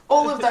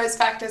all of those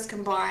factors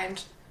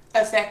combined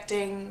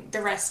affecting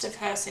the rest of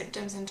her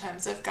symptoms in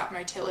terms of gut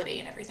motility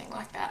and everything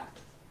like that.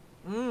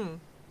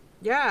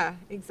 Yeah,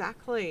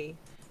 exactly.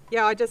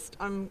 Yeah,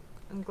 I'm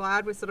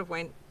glad we sort of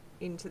went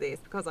into this,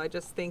 because I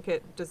just think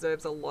it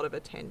deserves a lot of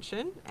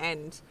attention.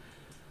 And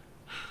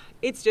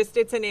it's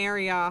an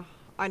area,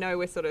 I know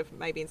we're sort of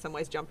maybe in some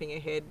ways jumping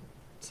ahead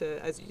to,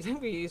 as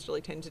we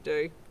usually tend to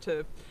do,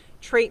 to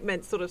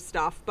treatment sort of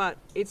stuff, but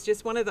it's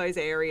just one of those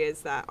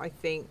areas that I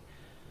think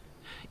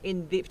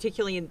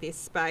particularly in this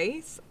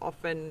space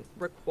often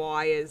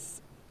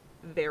requires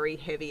very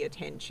heavy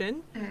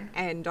attention.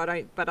 And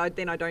I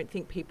don't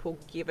think people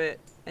give it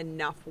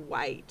enough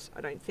weight.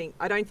 I don't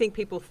think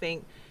people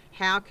think,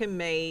 how can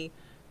me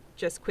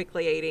just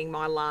quickly eating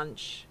my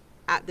lunch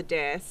at the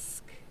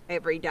desk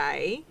every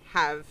day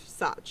have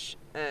such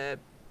a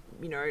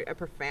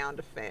profound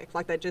effect?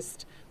 Like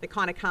they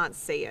kind of can't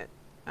see it.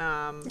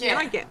 And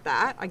I get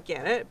that, I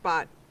get it,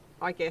 but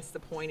I guess the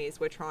point is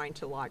we're trying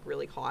to like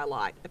really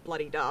highlight it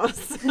bloody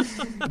does.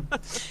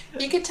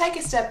 You could take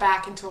a step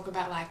back and talk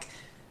about like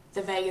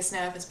the vagus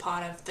nerve as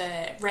part of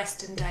the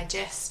rest and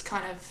digest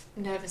kind of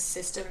nervous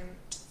system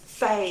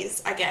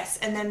phase, I guess,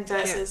 and then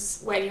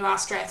versus when you are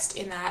stressed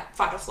in that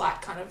fight or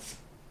flight kind of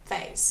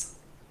phase.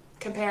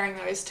 Comparing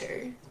those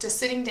two, just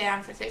sitting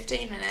down for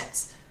 15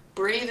 minutes,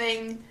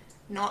 breathing,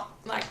 not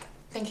like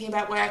thinking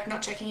about work,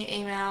 not checking your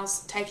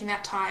emails, taking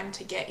that time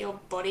to get your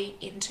body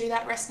into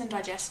that rest and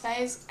digest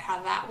phase,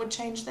 how that would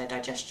change their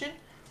digestion.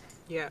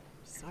 Yeah,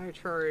 so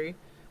true.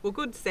 Well,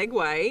 good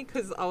segue,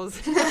 because I was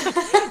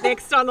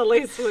next on the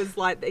list was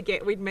like,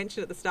 again, we'd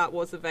mentioned at the start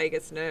was the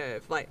vagus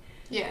nerve. Like,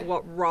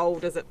 what role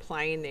does it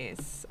play in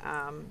this?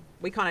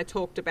 We kind of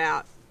talked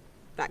about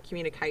that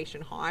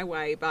communication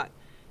highway, but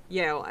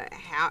yeah,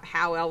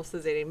 how else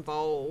is it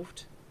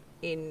involved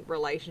in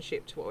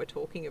relationship to what we're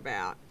talking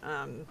about?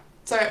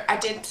 So I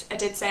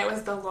did say it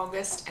was the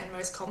longest and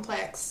most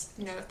complex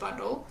nerve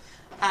bundle.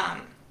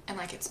 And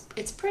like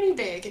it's pretty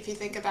big if you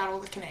think about all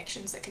the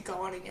connections that could go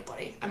on in your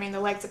body. I mean, the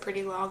legs are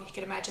pretty long. You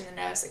can imagine the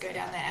nerves that go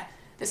down there.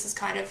 This is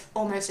kind of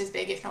almost as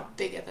big, if not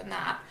bigger than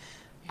that.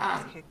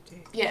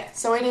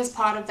 So it is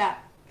part of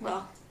that.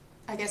 Well,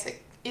 I guess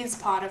it is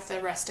part of the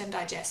rest and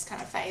digest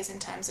kind of phase in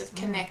terms of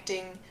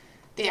connecting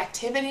the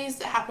activities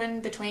that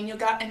happen between your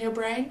gut and your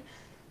brain.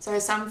 So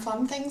some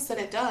fun things that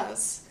it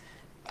does,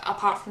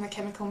 apart from the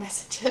chemical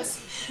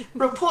messages,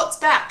 reports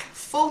back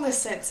fullness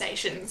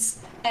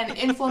sensations and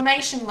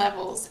inflammation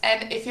levels,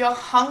 and if you're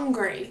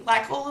hungry,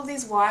 like all of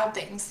these wild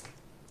things.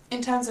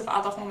 In terms of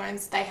other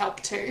hormones, they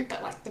help too,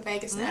 but like the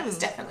vagus nerve is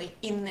definitely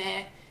in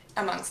there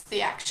amongst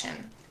the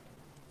action.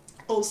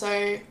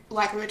 Also,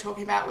 like we were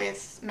talking about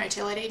with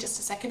motility just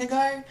a second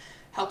ago,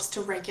 helps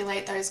to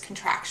regulate those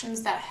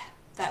contractions that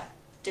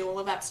do all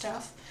of that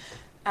stuff,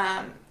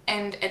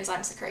 and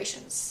enzyme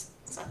secretions.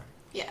 So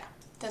yeah,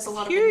 there's a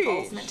lot of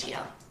involvement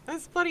here.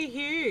 That's bloody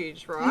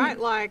huge, right?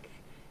 Like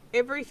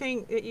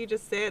everything that you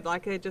just said,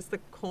 like just the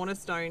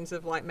cornerstones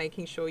of like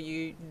making sure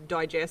you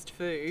digest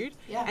food,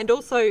 and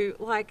also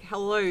like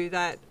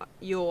that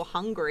you're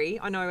hungry.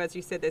 I know, as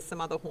you said, there's some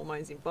other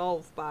hormones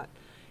involved, but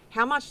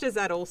how much does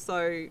that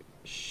also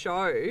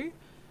show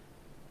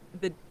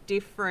the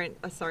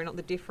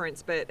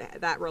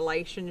that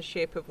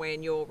relationship of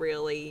when you're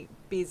really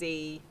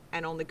busy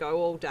and on the go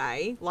all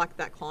day, like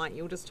that client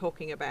you were just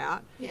talking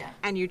about,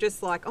 and you're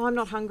just like, oh, I'm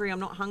not hungry,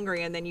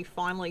 and then you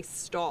finally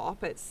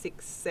stop at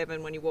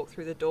 6-7 when you walk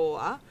through the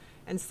door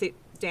and sit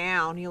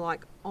down, you're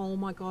like, oh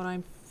my God,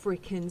 I'm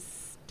freaking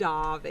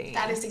starving.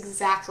 That is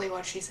exactly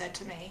what she said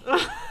to me.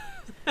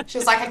 She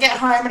was like, I get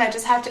home and I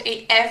just have to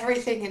eat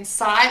everything in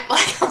sight,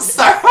 like I'm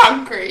so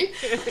hungry.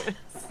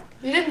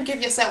 You didn't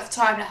give yourself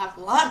time to have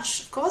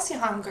lunch. Of course you're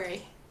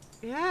hungry.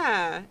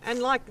 Yeah. And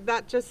like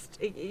that just,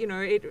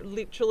 it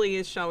literally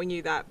is showing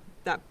you that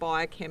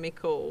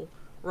biochemical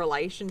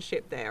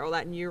relationship there, or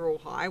that neural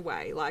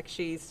highway. Like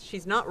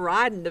she's not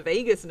riding the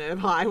vagus nerve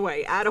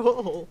highway at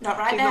all. Not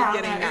right she's now.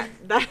 Not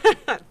getting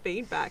that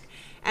feedback.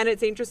 And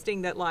it's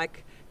interesting that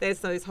like there's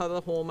those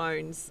other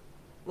hormones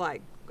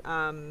like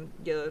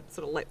your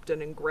sort of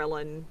leptin and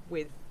ghrelin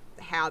with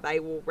how they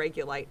will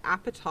regulate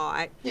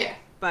appetite. Yeah.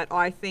 But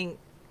I think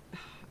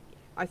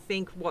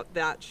what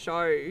that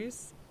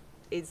shows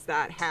is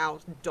that how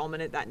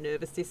dominant that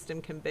nervous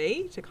system can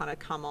be to kind of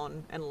come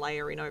on and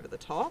layer in over the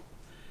top.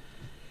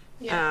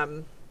 Yeah.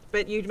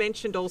 But you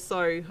mentioned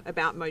also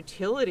about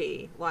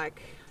motility,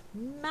 like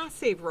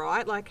massive,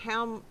 right? Like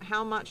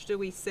how much do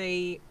we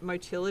see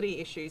motility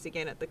issues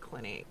again at the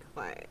clinic?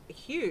 Like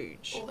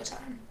huge. All the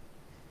time.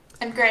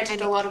 And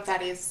granted, a lot of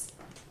that is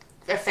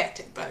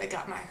affected by the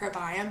gut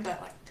microbiome,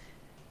 but like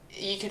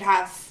you could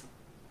have,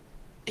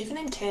 even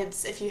in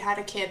kids, if you had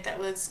a kid that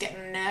was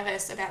getting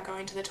nervous about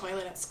going to the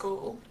toilet at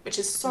school, which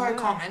is so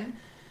common,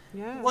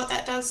 what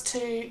that does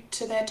to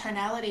their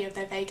tonality of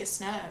their vagus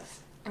nerve.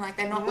 And like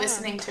they're not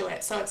listening to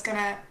it, so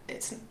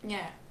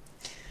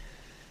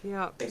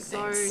Yeah,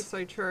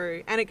 so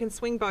true. And it can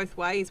swing both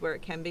ways, where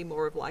it can be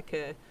more of like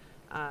a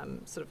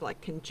sort of like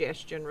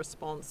congestion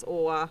response,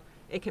 or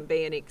it can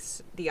be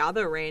the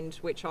other end,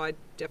 which I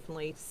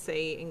definitely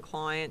see in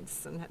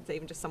clients, and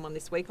even just someone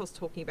this week I was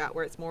talking about,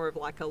 where it's more of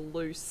like a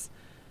loose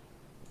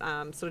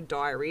sort of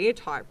diarrhea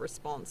type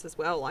response as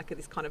well, like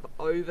this kind of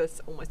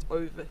it's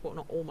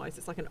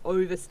like an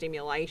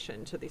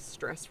overstimulation to this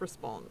stress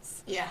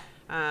response. Yeah.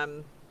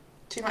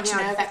 Too much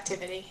nerve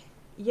activity.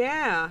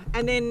 Yeah.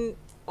 And then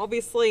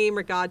obviously in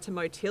regard to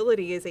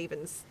motility is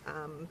even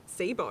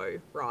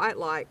SIBO, right?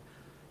 Like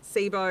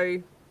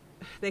SIBO,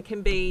 there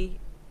can be,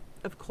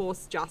 of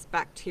course, just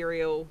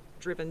bacterial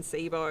driven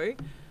SIBO,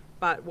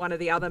 but one of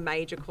the other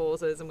major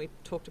causes, and we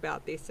talked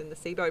about this in the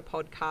SIBO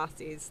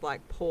podcast, is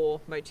like poor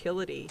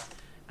motility.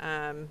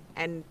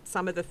 And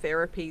some of the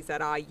therapies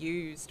that are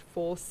used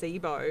for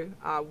SIBO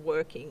are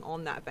working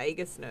on that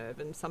vagus nerve,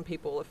 and some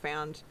people have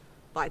found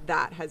like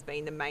that has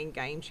been the main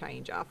game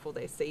changer for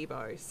their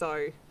SIBO.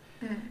 So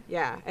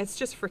yeah, it's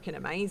just freaking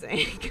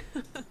amazing.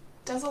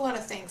 Does a lot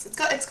of things. It's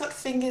got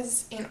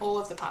fingers in all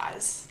of the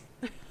pies.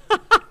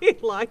 I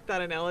like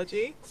that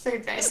analogy.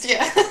 Food-based,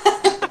 yeah.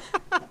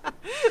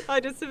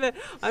 I'm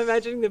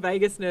imagining the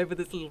vagus nerve with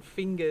its little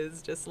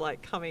fingers just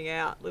like coming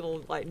out,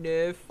 little like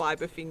nerve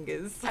fiber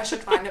fingers. I should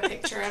find a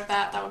picture of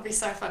that. That would be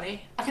so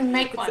funny. I can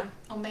make one.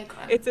 I'll make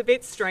one. It's a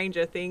bit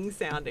Stranger Things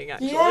sounding,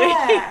 actually.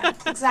 Yeah,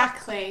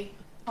 exactly.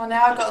 Oh,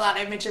 now I've got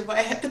that image of my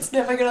head. It's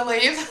never going to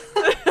leave.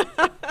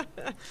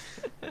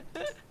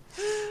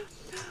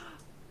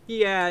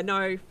 Yeah,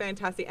 no,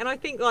 fantastic. And I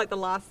think like the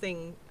last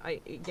thing,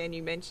 again,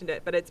 you mentioned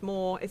it, but it's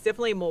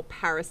definitely a more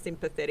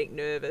parasympathetic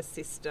nervous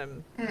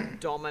system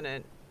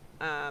dominant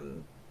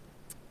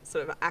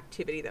sort of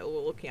activity that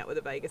we're looking at with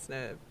the vagus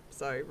nerve.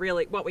 So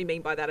really what we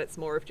mean by that, it's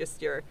more of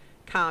just your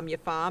calm your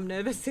farm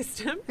nervous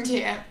system.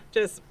 Yeah.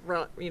 Just,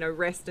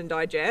 rest and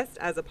digest,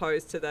 as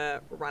opposed to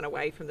the run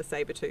away from the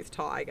saber-toothed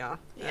tiger.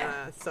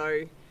 Yeah.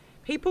 So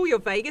people, your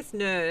vagus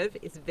nerve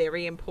is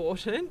very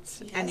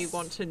important, Yes. and you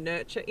want to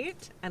nurture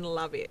it and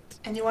love it.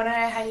 And you want to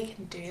know how you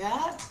can do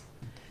that?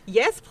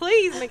 Yes,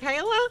 please,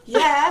 Michaela.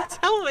 Yeah.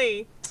 Tell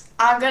me.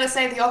 I'm going to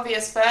say the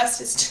obvious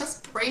first is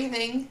just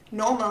breathing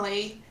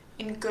normally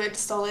in good,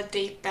 solid,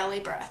 deep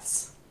belly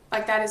breaths.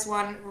 Like that is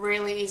one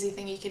really easy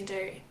thing you can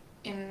do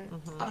in,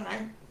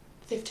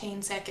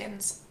 15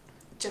 seconds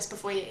just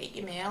before you eat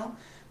your meal.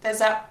 There's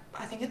that,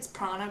 I think it's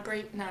prana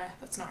breathe. No,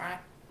 that's not right.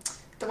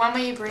 The one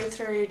where you breathe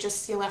through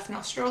just your left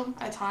nostril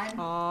at a time.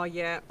 Oh,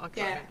 yeah. I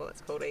can't remember what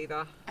it's called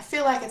either. I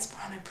feel like it's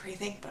prana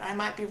breathing, but I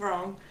might be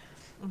wrong.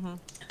 Mm-hmm.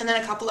 And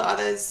then a couple of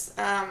others.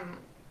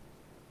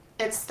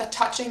 It's the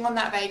touching on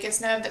that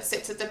vagus nerve that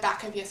sits at the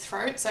back of your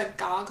throat. So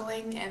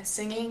gargling and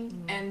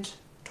singing and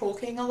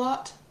talking a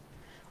lot.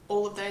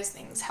 All of those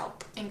things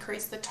help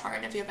increase the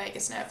tone of your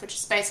vagus nerve, which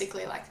is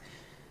basically like,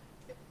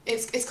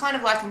 it's kind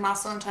of like a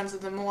muscle in terms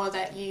of the more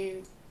that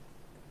you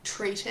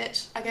treat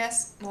it, I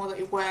guess, more that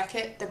you work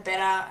it, the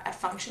better at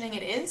functioning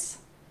it is.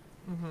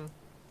 Mm-hmm.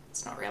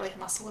 It's not really a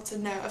muscle, it's a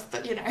nerve,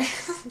 but Yeah.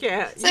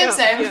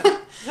 same.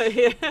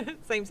 Yeah.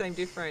 Same,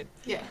 different.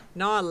 Yeah.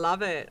 No, I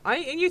love it.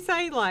 And you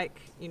say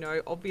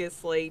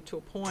obviously to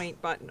a point,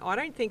 but I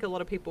don't think a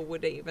lot of people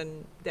would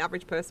even, the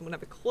average person would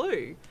have a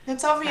clue.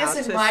 It's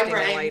obvious in my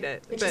brain,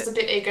 which is a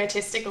bit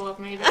egotistical of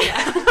me, but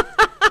yeah.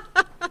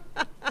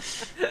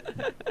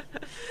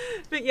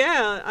 But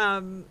yeah,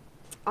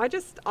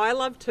 I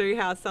love too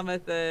how some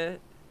of the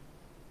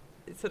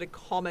sort of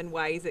common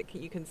ways that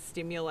you can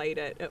stimulate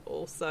it are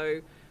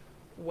also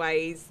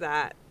ways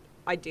that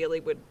ideally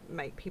would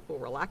make people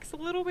relax a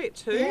little bit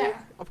too.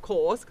 Yeah. Of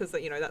course, because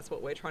that's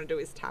what we're trying to do,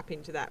 is tap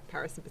into that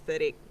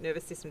parasympathetic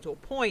nervous system to a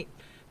point,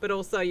 but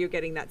also you're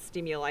getting that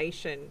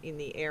stimulation in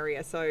the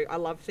area. So I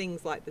love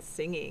things like the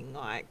singing,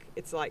 like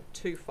it's like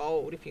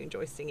twofold if you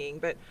enjoy singing,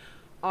 but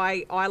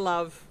I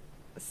love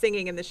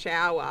singing in the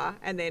shower,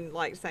 and then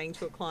like saying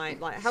to a client,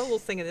 like, have a little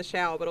sing in the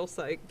shower, but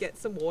also get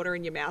some water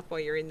in your mouth while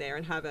you're in there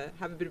and have a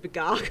bit of a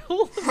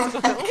gargle as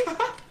well.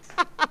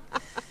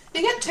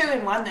 You get 2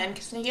 in 1 then,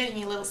 because you're getting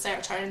your little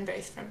serotonin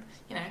boost from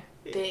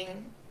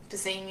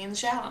singing in the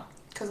shower,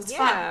 because it's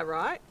fun. Yeah,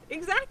 right.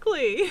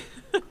 Exactly.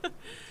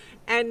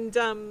 And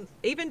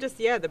even just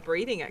the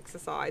breathing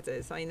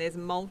exercises. I mean, there's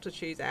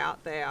multitudes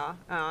out there,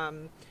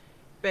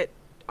 but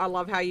I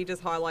love how you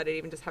just highlighted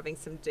even just having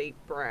some deep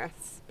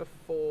breaths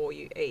before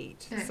you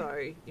eat.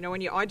 So,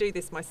 I do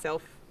this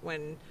myself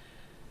when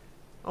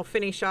I'll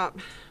finish up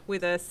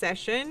with a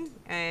session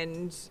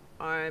and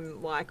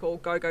I'm like all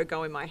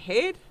go in my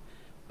head,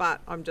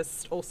 but I'm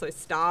just also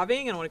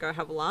starving and I want to go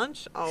have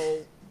lunch. I'll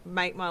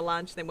make my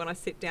lunch. Then when I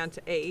sit down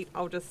to eat,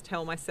 I'll just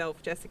tell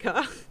myself,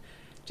 Jessica,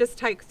 just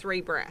take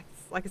 3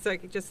 breaths. So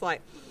just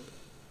like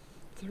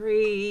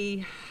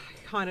 3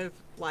 kind of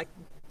like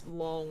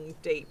long,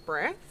 deep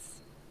breaths.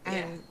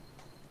 And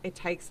it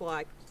takes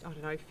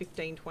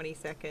 15, 20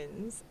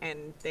 seconds,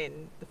 and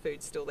then the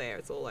food's still there.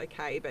 It's all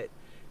okay. But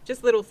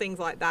just little things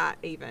like that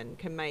even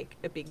can make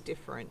a big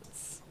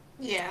difference.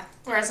 Yeah.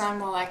 Whereas I'm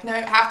more like, no,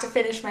 I have to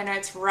finish my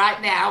notes right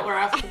now or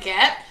I'll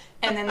forget.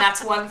 And then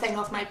that's one thing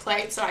off my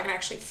plate so I can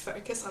actually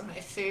focus on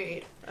my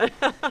food.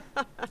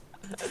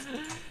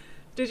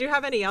 Did you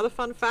have any other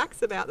fun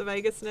facts about the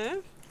vagus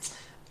nerve?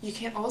 You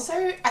can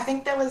also, I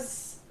think there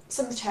was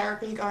some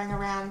therapy going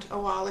around a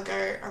while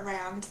ago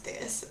around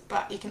this,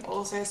 but you can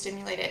also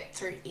stimulate it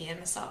through ear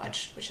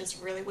massage, which is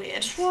really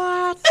weird.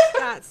 What?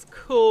 That's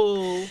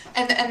cool.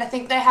 And I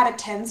think they had a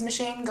TENS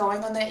machine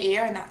going on their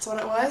ear, and that's what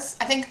it was.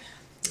 I think,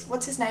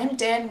 what's his name?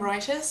 Dan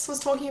Reuters was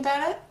talking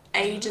about it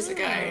ages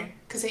ago,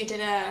 because he did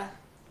a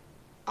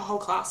whole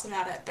class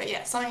about it. But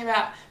yeah, something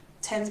about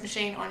TENS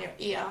machine on your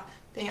ear,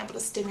 being able to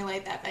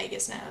stimulate that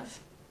vagus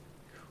nerve.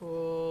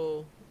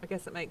 Cool. I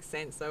guess it makes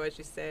sense though, as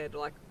you said,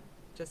 like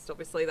just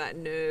obviously that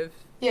nerve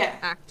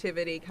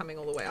activity coming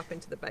all the way up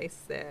into the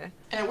base there.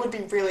 And it would be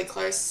really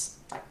close,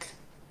 like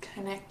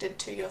connected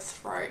to your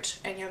throat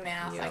and your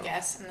mouth, I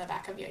guess, and the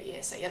back of your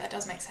ear. So yeah, that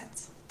does make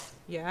sense.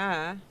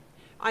 Yeah.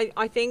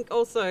 I think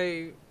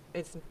also,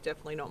 it's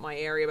definitely not my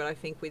area, but I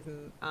think with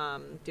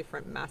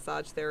different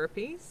massage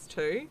therapies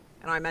too.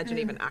 And I imagine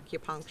even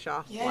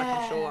acupuncture. Yeah. Like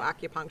I'm sure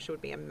acupuncture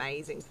would be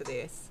amazing for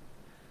this.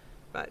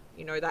 But,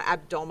 that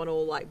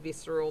abdominal, like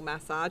visceral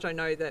massage, I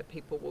know that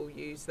people will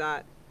use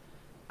that.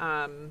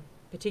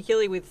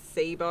 Particularly with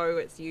SIBO,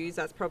 it's used.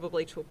 That's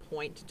probably to a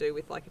point to do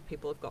with like if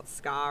people have got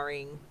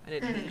scarring and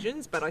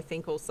adhesions, but I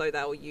think also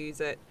they'll use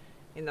it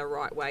in the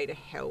right way to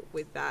help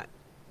with that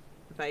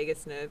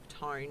vagus nerve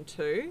tone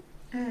too.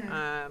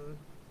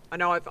 I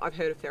know I've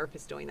heard of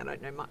therapists doing that. I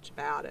don't know much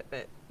about it,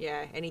 but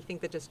yeah, anything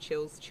that just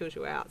chills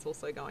you out is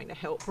also going to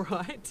help,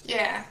 right?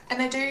 Yeah,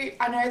 and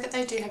I know that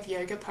they do have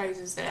yoga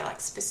poses that are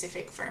like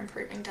specific for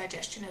improving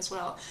digestion as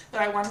well,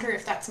 but I wonder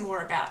if that's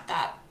more about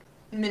that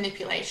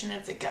manipulation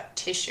of the gut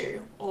tissue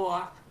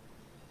or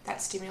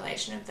that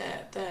stimulation of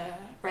the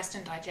rest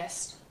and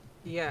digest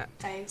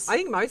phase. I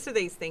think most of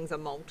these things are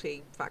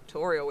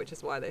multifactorial, which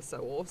is why they're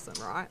so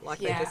awesome, right? Like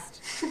they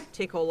just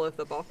tick all of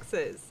the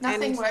boxes.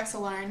 Nothing works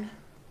alone.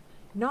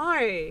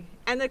 No.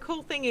 And the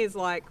cool thing is,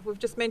 like, we've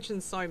just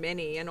mentioned so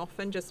many, and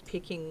often just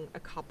picking a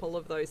couple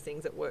of those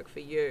things that work for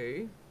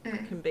you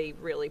can be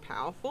really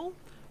powerful.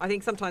 I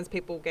think sometimes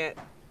people get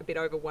a bit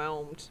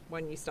overwhelmed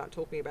when you start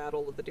talking about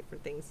all of the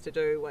different things to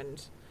do.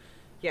 And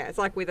yeah, it's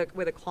like with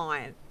a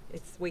client,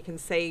 we can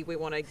see we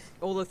want to,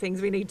 all the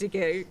things we need to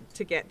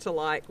get to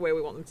like where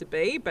we want them to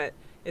be, but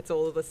it's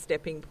all of the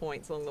stepping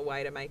points along the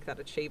way to make that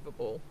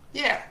achievable.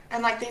 Yeah.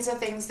 And like, these are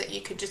things that you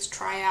could just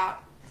try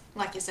out,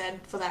 like you said,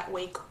 for that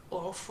week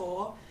or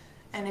 4,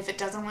 and if it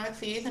doesn't work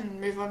for you, then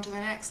move on to the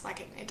next.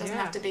 Like it doesn't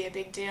have to be a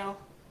big deal.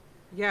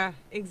 Yeah,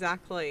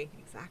 exactly.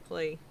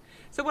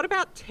 So what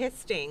about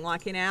testing?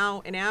 Like in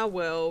our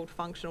world,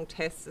 functional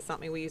tests are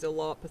something we use a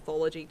lot.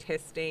 Pathology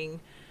testing.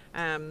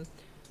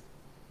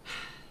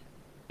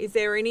 Is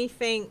there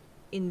anything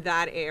in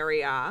that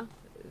area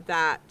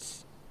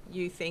that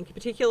you think,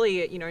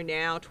 particularly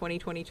now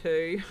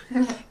 2022,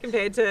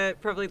 compared to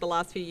probably the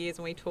last few years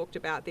when we talked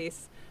about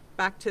this?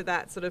 Back to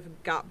that sort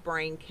of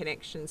gut-brain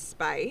connection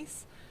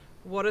space,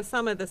 what are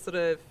some of the sort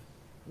of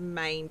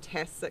main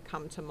tests that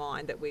come to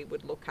mind that we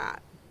would look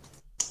at?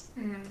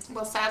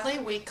 Well, sadly,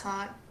 we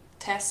can't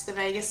test the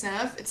vagus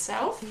nerve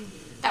itself.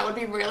 That would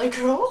be really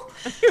cool.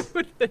 It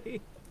would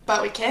be.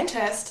 But we can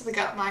test the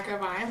gut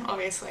microbiome,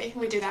 obviously.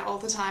 We do that all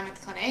the time at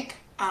the clinic.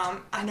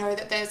 I know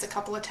that there's a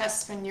couple of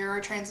tests for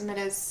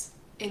neurotransmitters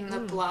in the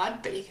blood,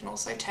 but you can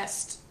also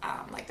test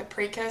like the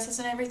precursors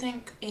and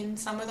everything in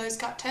some of those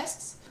gut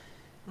tests.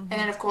 And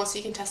then, of course,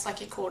 you can test like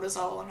your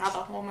cortisol and other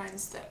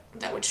hormones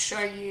that would show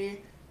you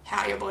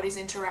how your body's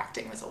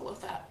interacting with all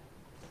of that,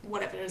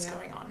 whatever is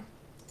going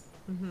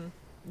on.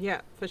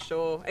 Yeah, for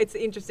sure. It's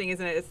interesting,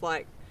 isn't it? It's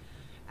like,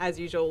 as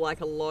usual,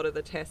 like a lot of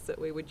the tests that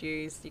we would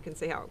use, you can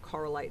see how it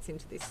correlates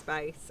into this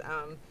space.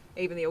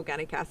 Even the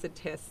organic acid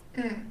test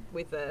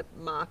with the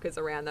markers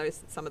around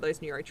some of those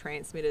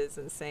neurotransmitters,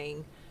 and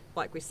seeing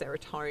like with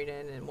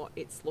serotonin and what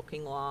it's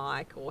looking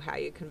like, or how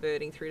you're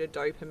converting through to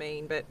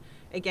dopamine. But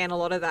again, a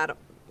lot of that,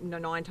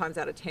 9 times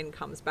out of 10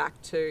 comes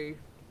back to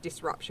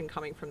disruption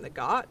coming from the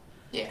gut.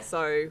 Yeah.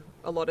 So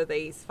a lot of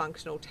these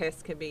functional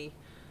tests can be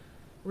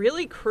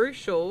really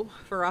crucial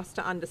for us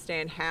to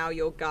understand how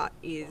your gut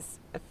is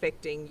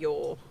affecting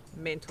your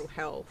mental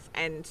health,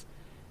 and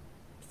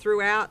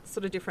throughout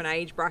sort of different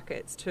age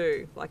brackets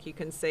too. Like you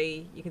can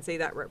see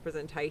that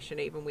representation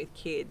even with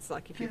kids.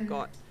 Like if you've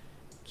got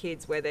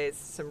kids where there's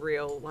some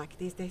real, like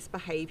this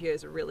behavior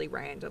is really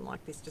random,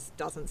 like this just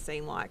doesn't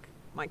seem like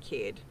my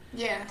kid.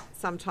 Yeah.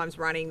 Sometimes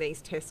running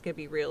these tests can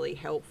be really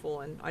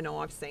helpful, and I know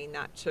I've seen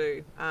that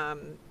too,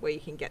 where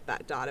you can get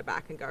that data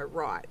back and go,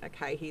 right,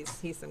 okay, here's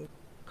some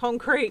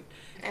concrete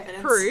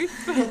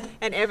proof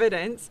and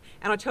evidence.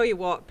 And I tell you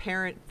what,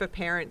 for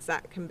parents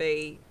that can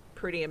be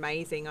pretty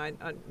amazing. I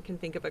can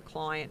think of a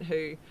client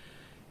who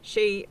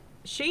she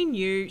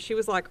knew, she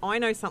was like, I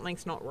know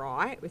something's not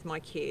right with my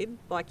kid.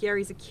 Like, yeah,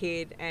 he's a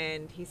kid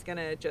and he's going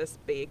to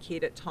just be a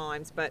kid at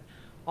times, but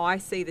I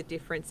see the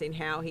difference in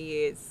how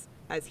he is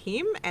as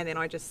him, and then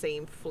I just see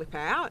him flip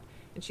out.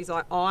 And she's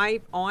like, I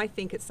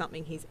think it's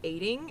something he's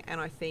eating, and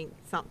I think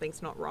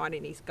something's not right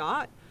in his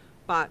gut.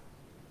 But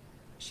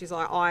she's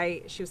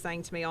like, she was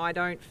saying to me, I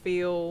don't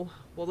feel,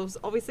 well, there was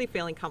obviously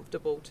feeling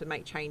comfortable to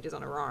make changes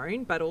on her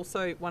own, but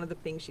also one of the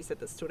things she said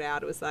that stood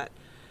out was that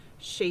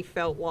she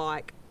felt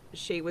like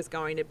she was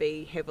going to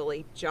be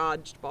heavily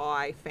judged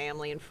by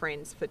family and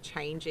friends for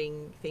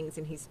changing things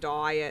in his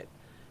diet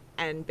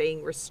and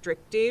being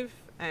restrictive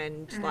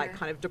and like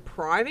kind of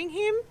depriving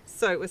him.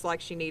 So it was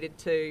like she needed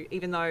to,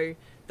 even though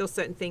there were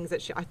certain things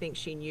that I think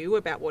she knew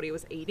about what he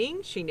was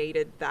eating, she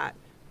needed that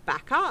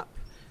backup.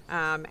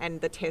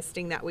 And the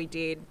testing that we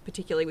did,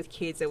 particularly with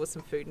kids, there was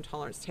some food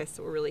intolerance tests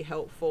that were really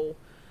helpful,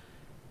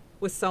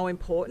 was so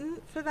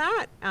important for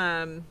that.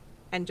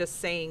 And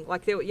just seeing,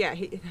 like,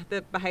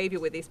 the behaviour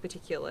with this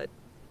particular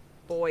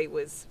boy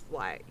was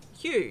like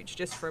huge,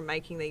 just from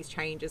making these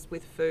changes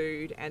with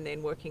food and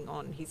then working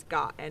on his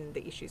gut and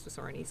the issues we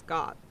saw in his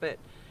gut. But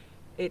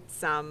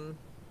it's, I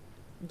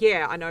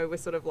know we're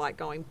sort of like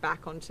going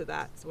back onto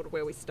that sort of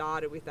where we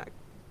started with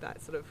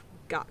that sort of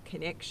gut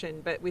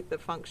connection, but with the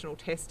functional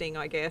testing,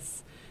 I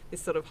guess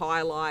this sort of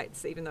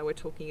highlights, even though we're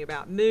talking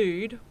about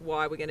mood,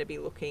 why we're going to be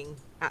looking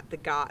at the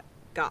gut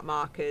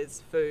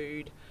markers,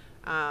 food.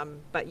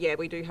 But yeah,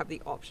 we do have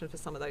the option for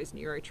some of those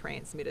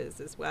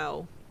neurotransmitters as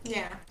well.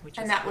 Yeah, which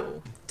and is that cool.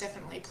 would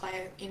definitely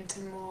play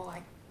into more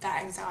like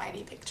that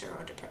anxiety picture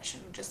or depression,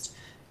 just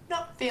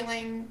not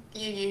feeling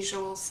your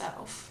usual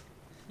self.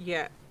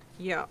 Yeah,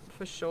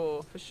 for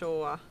sure.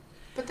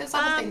 But there's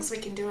other things we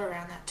can do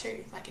around that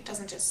too. Like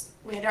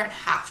we don't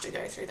have to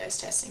go through those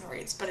testing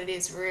routes, but it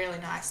is really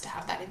nice to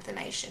have that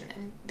information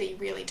and be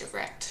really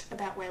direct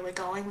about where we're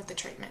going with the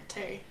treatment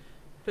too.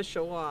 For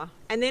sure.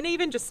 And then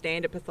even just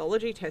standard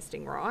pathology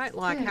testing, right?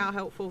 Like how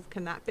helpful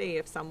can that be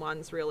if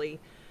someone's really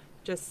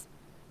just,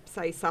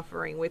 say,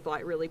 suffering with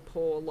like really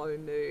poor low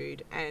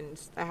mood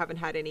and they haven't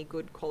had any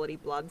good quality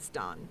bloods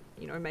done?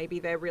 You know, maybe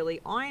they're really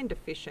iron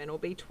deficient or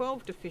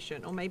B12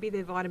 deficient, or maybe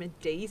their vitamin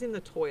D's in the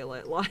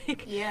toilet.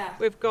 Like,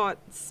 we've got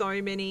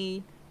so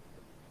many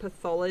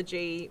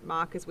pathology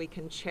markers we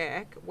can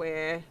check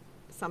where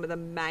some of the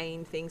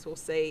main things we'll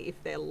see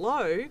if they're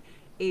low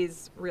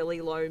is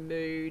really low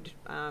mood,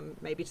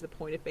 maybe to the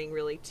point of being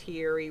really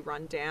teary,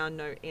 run down,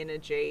 no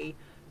energy.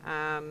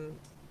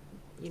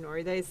 You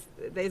know,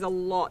 there's a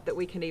lot that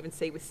we can even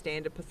see with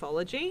standard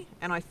pathology,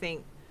 and I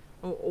think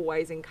we're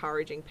always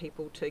encouraging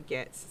people to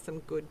get some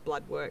good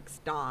blood work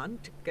done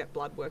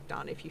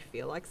if you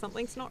feel like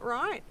something's not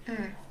right.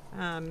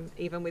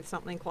 Even with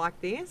something like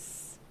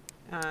this.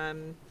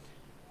 I'm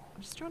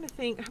just trying to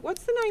think,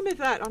 what's the name of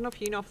that? I don't know if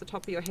you know off the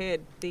top of your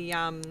head.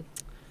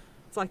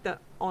 It's like the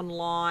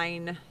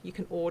online, you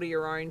can order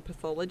your own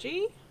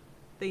pathology.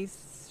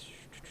 These,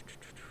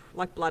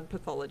 like blood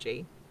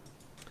pathology.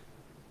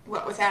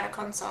 What, without a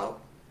consult?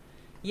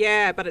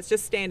 Yeah, but it's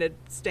just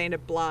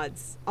standard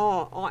bloods.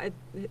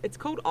 It's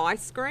called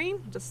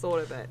iScreen. Just thought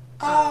of it.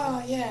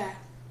 Yeah.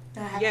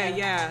 No,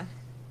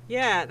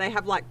 Yeah. They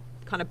have like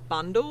kind of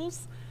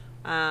bundles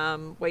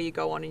where you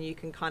go on and you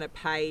can kind of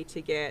pay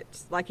to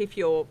get, like if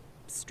you're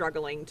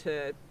struggling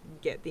to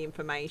get the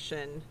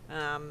information,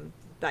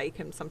 they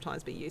can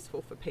sometimes be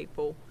useful for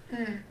people.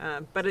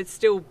 But it's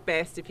still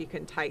best if you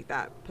can take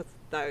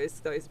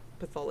those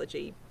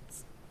pathology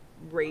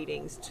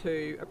readings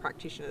to a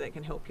practitioner that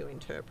can help you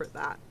interpret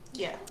that.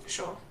 Yeah,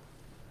 sure.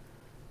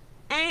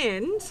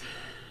 And is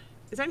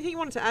there anything you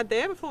wanted to add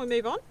there before we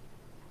move on?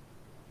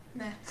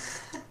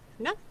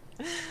 No?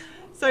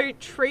 So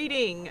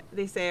treating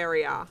this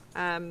area,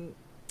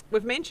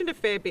 we've mentioned a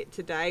fair bit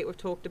today. We've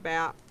talked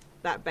about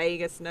that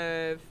vagus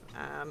nerve,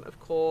 of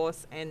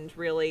course, and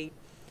really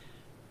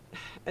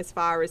as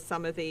far as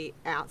some of the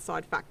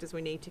outside factors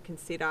we need to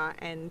consider.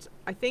 And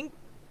I think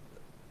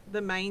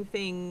the main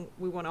thing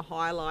we want to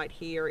highlight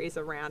here is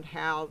around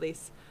how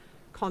this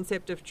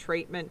concept of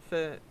treatment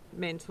for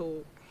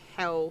mental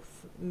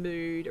health,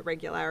 mood,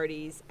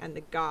 irregularities, and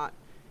the gut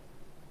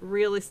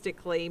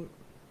realistically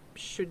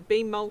should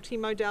be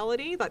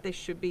multimodality. Like there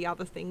should be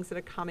other things that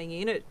are coming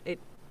in. It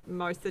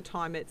most of the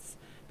time it's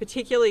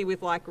particularly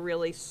with like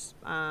really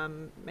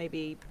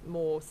maybe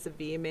more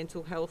severe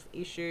mental health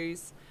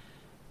issues,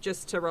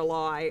 just to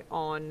rely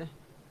on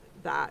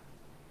that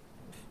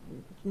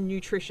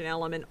nutrition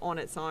element on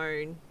its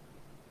own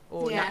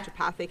or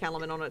naturopathic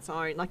element on its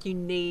own. Like you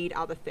need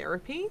other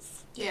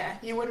therapies. Yeah,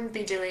 you wouldn't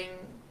be doing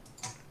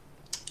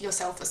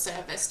yourself a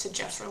service to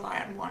just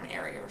rely on one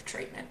area of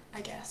treatment,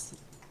 I guess.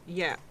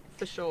 Yeah,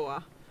 for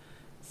sure.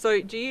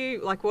 So do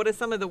you, like, what are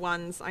some of the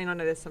ones, I know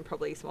there's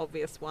probably some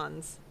obvious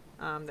ones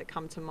that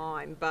come to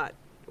mind, but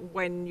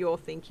when you're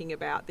thinking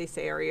about this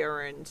area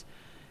and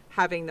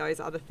having those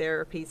other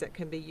therapies that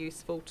can be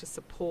useful to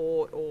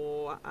support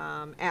or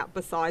out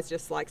besides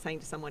just like saying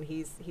to someone,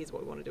 here's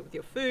what we want to do with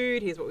your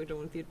food, here's what we're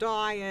doing with your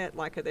diet,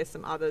 like are there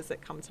some others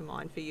that come to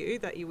mind for you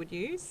that you would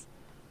use?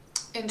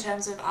 In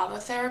terms of other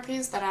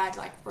therapies that I'd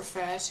like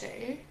refer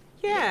to?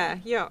 Yeah.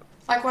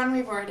 Like one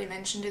we've already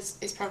mentioned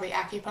is probably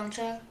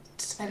acupuncture,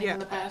 depending on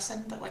the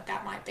person, but like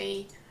that might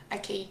be a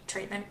key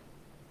treatment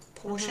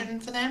portion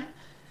for them.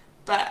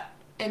 But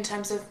in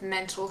terms of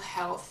mental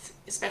health,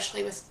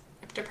 especially with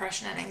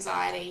depression and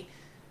anxiety,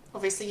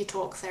 obviously your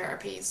talk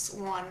therapy is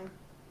one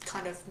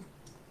kind of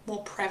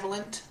more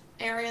prevalent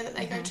area that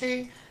they go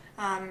to.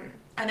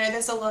 I know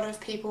there's a lot of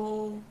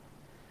people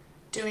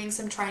doing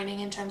some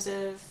training in terms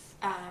of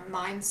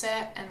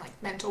mindset and like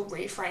mental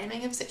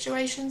reframing of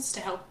situations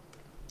to help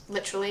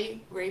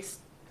literally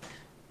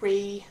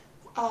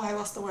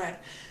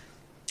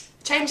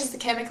changes the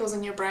chemicals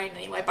in your brain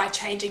anyway by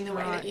changing the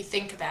way that you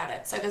think about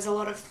it. So there's a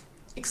lot of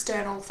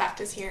external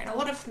factors here and a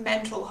lot of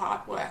mental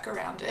hard work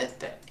around it,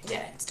 but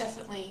yeah, it's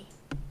definitely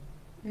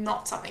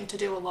not something to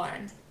do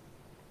alone.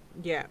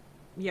 Yeah,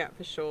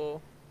 for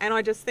sure. And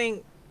I just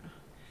think,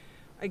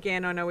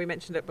 again, I know we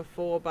mentioned it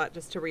before, but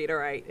just to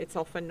reiterate, it's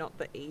often not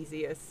the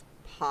easiest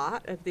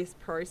part of this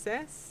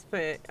process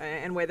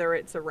and whether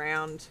it's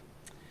around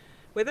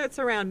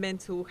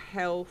mental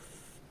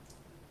health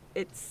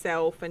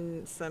itself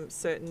and some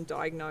certain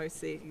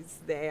diagnoses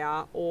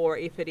there, or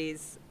if it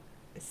is,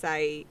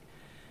 say,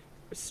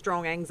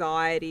 strong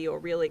anxiety or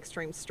really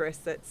extreme stress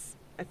that's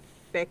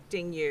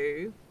affecting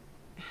you,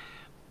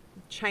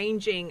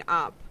 changing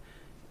up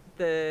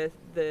the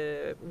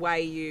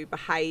way you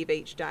behave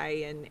each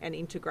day and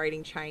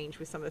integrating change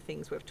with some of the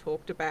things we've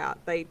talked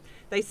about. They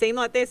seem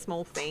like they're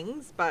small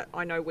things, but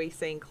I know we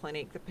see in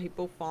clinic that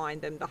people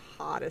find them the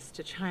hardest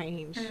to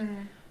change.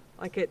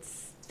 Like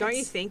don't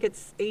you think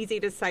it's easy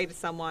to say to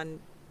someone,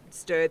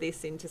 stir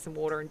this into some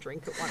water and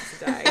drink it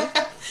once a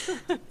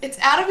day. It's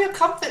out of your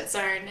comfort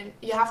zone, and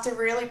you have to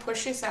really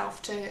push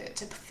yourself to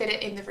fit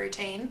it in the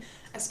routine,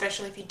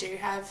 especially if you do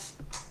have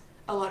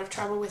a lot of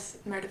trouble with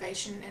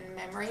motivation and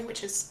memory,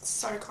 which is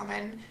so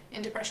common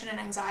in depression and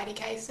anxiety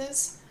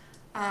cases.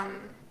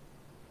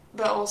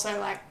 But also,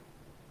 like,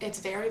 it's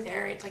very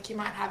varied. Like, you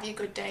might have your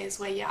good days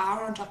where you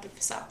are on top of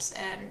your subs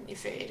and your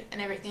food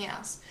and everything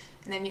else,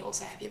 and then you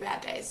also have your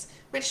bad days,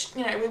 which,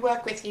 you know, we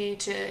work with you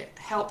to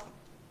help,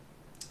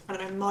 I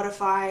don't know,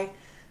 modify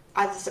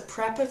either the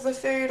prep of the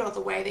food or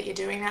the way that you're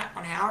doing that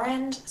on our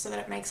end so that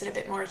it makes it a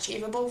bit more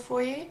achievable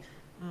for you.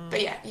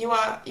 But yeah, you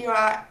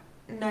are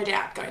no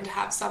doubt going to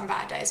have some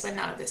bad days when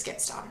none of this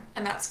gets done,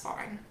 and that's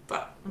fine.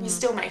 But you're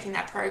still making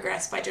that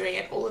progress by doing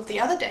it all of the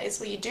other days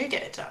where you do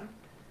get it done.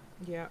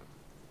 Yeah.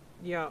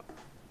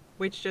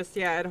 Which just,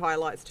 it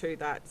highlights too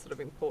that sort of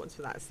importance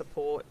for that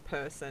support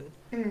person.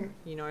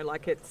 You know,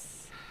 like,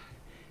 it's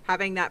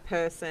having that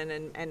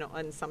person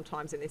and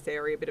sometimes in this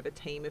area a bit of a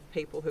team of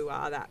people who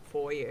are that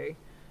for you.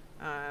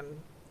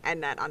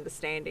 And that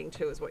understanding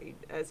too is what you,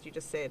 as you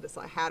just said, it's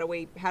like, how do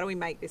we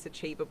make this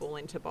achievable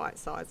into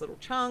bite-sized little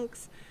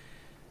chunks,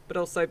 but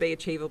also be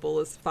achievable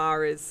as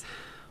far as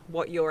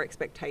what your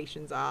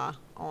expectations are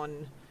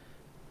on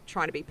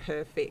trying to be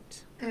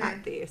perfect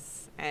at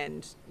this.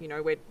 And, you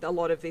know, a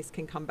lot of this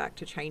can come back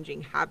to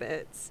changing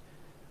habits,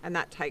 and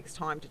that takes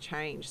time to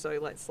change. So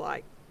let's,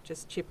 like,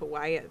 just chip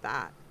away at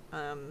that.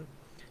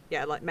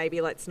 Like,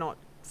 maybe let's not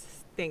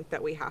think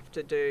that we have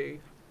to do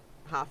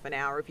half an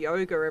hour of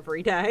yoga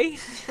every day,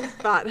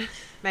 but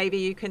maybe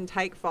you can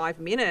take 5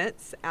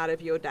 minutes out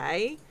of your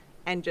day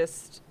and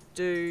just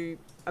do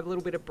a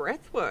little bit of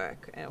breath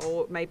work,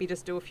 or maybe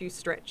just do a few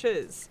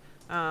stretches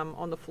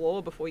on the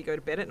floor before you go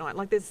to bed at night.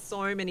 Like, there's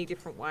so many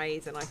different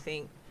ways, and I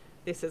think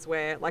this is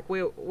where, like,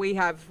 we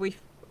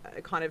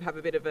kind of have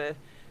a bit of a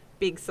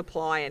big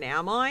supply in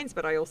our minds,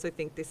 but I also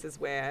think this is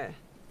where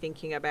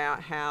thinking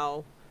about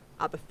how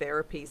other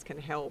therapies can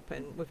help,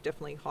 and we've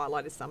definitely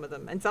highlighted some of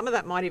them, and some of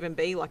that might even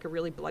be like a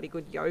really bloody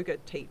good yoga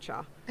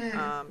teacher.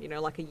 You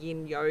know, like a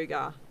yin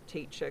yoga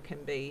teacher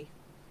can be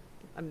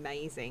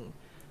amazing.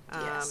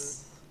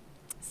 Yes.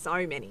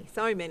 So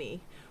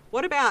many.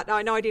 What about,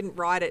 I know I didn't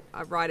write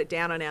it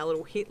down on our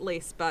little hit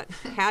list, but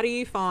how do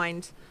you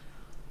find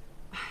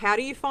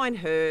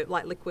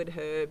like liquid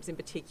herbs in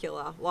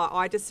particular? Like,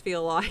 I just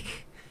feel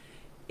like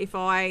if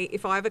I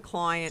have a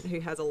client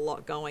who has a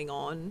lot going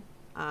on,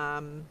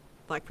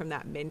 like from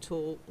that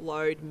mental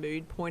load,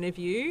 mood point of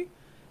view,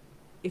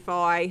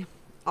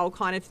 I'll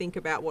kind of think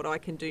about what I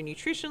can do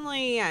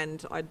nutritionally,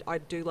 and I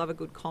do love a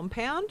good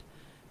compound,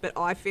 but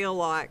I feel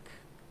like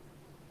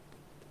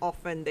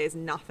often there's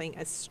nothing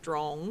as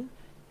strong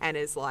and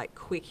as, like,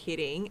 quick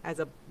hitting as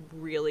a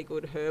really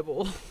good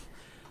herbal.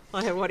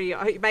 Like,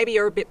 maybe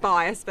you're a bit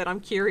biased, but I'm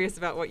curious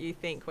about what you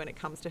think when it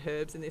comes to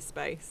herbs in this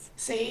space.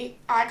 See,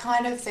 I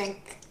kind of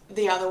think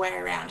the other way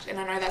around, and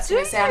I know that's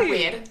going to sound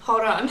weird.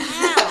 Hold on.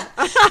 Wow.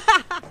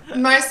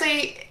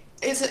 Mostly,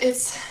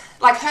 it's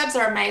like, herbs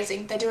are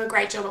amazing. They do a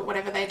great job at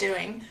whatever they're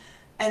doing,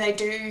 and they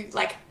do,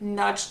 like,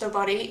 nudge the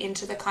body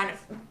into the kind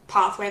of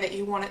pathway that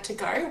you want it to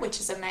go, which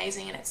is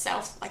amazing in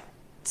itself. Like,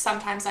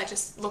 sometimes I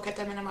just look at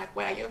them and I'm like,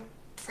 wow, you're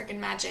freaking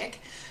magic.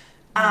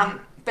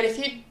 But if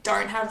you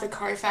don't have the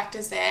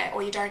cofactors there,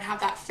 or you don't have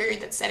that food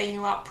that's setting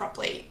you up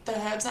properly, the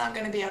herbs aren't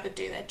going to be able to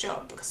do their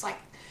job, because like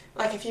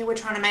if you were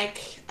trying to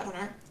make, I don't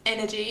know,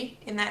 energy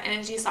in that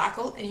energy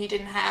cycle, and you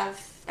didn't have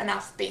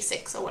enough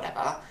B6 or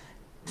whatever,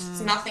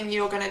 there's nothing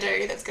you're going to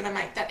do that's going to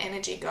make that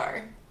energy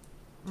go.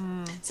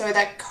 So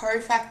that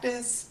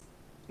cofactors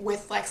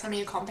with, like, some of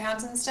your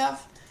compounds and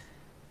stuff,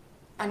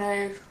 I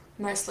know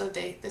most of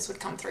this would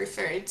come through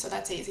food, so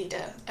that's easy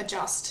to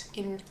adjust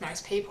in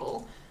most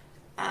people.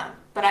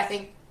 But I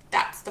think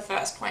that's the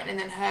first point, and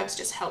then herbs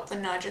just help the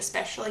nudge,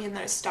 especially in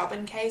those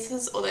stubborn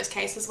cases, or those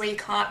cases where you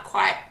can't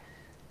quite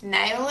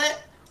nail it,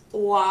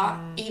 or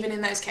even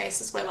in those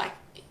cases where, like,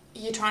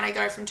 you're trying to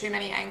go from too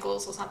many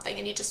angles or something,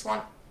 and you just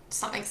want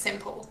something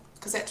simple,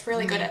 because it's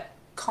really good at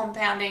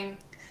compounding,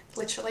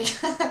 literally.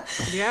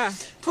 Yeah.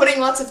 Putting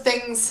lots of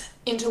things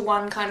into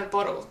one kind of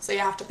bottle, so you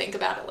have to think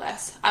about it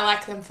less. I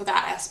like them for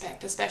that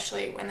aspect,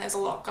 especially when there's a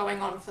lot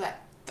going on for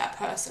that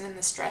person, and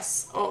the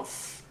stress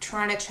of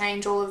trying to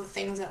change all of the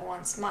things at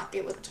once might be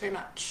a little too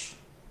much.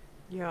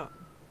 Yeah.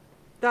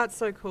 That's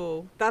so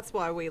cool. That's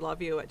why we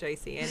love you at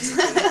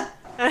JCN.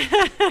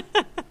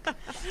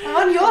 I'm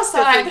on your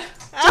side,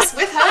 just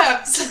with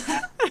herbs.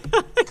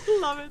 I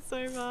love it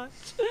so much.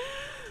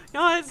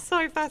 No, it's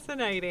so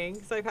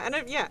fascinating.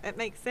 It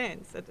makes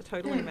sense. It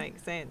totally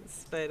makes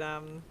sense. But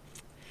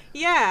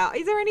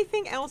is there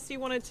anything else you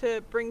wanted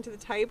to bring to the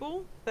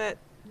table that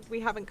we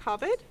haven't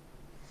covered?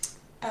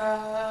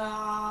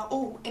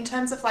 In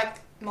terms of, like,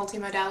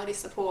 multimodality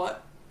support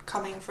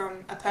coming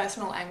from a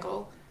personal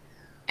angle,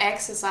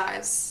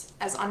 exercise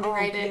as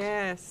underrated. Oh,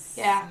 yes.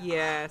 Yeah.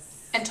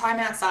 Yes. And time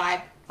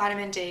outside,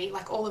 vitamin D,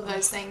 like, all of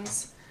those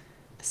things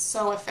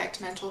so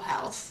affect mental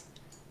health.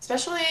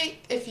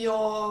 Especially if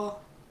you're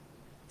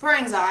For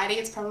anxiety,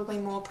 it's probably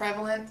more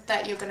prevalent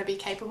that you're going to be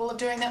capable of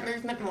doing that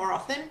movement more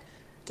often,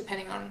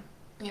 depending on,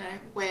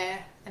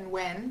 where and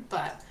when.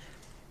 But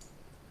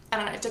I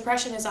don't know,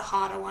 depression is a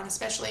harder one,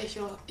 especially if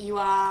you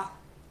are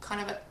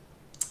kind of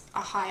a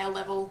higher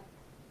level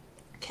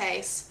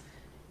case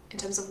in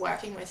terms of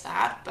working with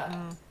that. But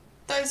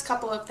those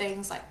couple of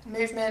things, like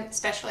movement,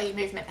 especially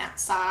movement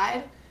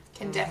outside,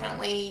 can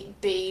definitely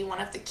be one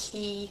of the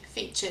key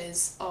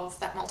features of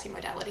that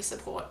multimodality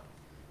support,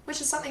 which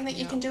is something that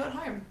you can do at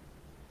home.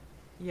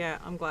 Yeah,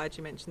 I'm glad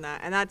you mentioned that.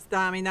 And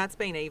that's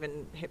been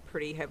even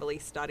pretty heavily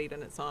studied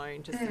in its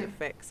own, just the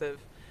effects of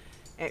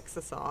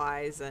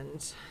exercise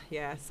and,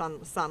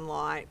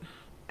 sunlight.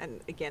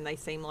 And again, they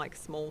seem like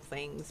small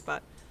things,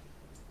 but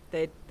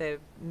they're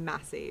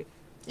massive.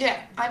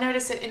 Yeah, I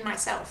notice it in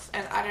myself,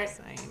 and I don't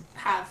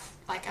have,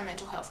 like, a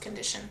mental health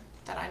condition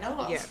that I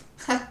know of. Yeah.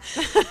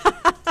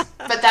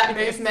 But that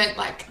movement,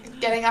 like,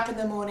 getting up in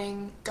the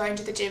morning, going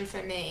to the gym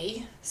for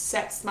me,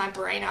 sets my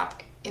brain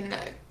up in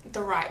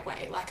the right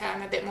way. Like,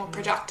 I'm a bit more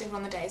productive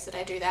on the days that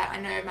I do that. I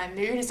know my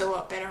mood is a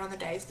lot better on the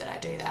days that I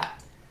do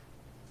that.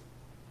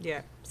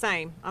 Yeah,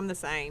 same. I'm the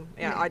same.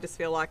 Yeah, I just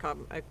feel like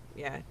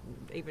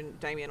even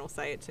Damien will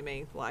say it to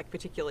me, like,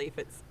 particularly if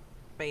it's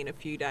been a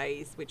few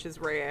days, which is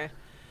rare.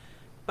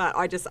 But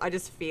I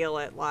just feel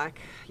it, like,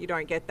 you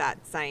don't get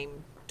that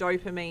same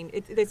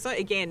dopamine. There's,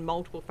 again,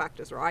 multiple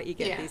factors, right? You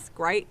get this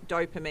great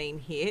dopamine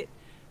hit,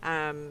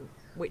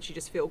 which you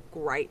just feel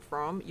great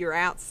from. You're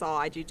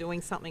outside, you're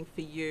doing something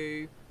for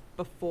you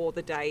before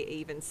the day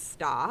even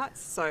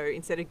starts. So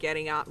instead of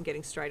getting up and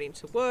getting straight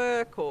into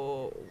work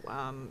or,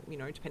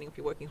 depending if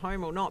you're working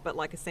home or not, but,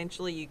 like,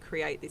 essentially you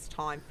create this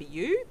time for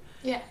you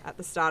at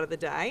the start of the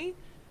day,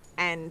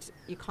 and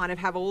you kind of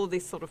have all of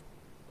these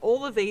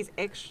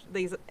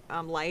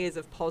layers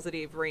of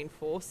positive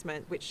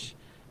reinforcement, which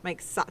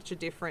makes such a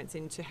difference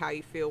into how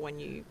you feel when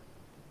you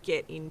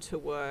get into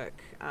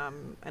work,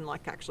 and,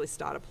 like, actually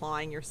start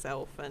applying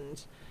yourself.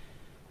 And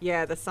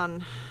the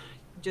sun,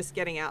 just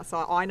getting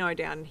outside. I know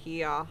down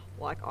here,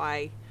 like,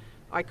 I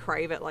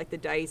crave it. Like, the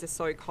days are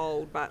so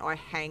cold, but I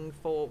hang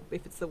for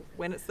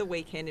when it's the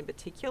weekend in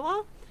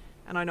particular,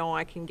 and I know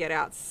I can get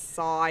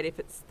outside. If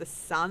it's the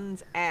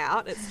sun's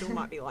out, it still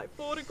might be like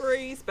 4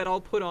 degrees, but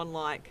I'll put on,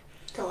 like,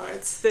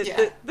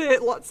 the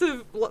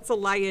lots of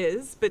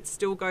layers, but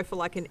still go for,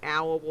 like, an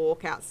hour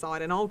walk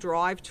outside. And I'll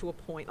drive to a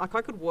point, like,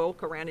 I could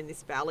walk around in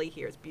this valley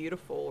here, it's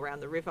beautiful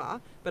around the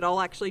river, but I'll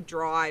actually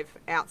drive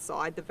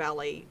outside the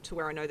valley to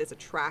where I know there's a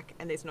track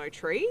and there's no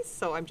trees,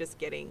 so I'm just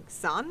getting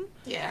sun.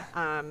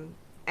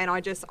 And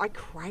I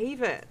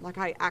crave it. Like,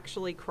 I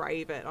actually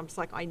crave it. I'm just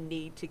like, I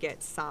need to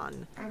get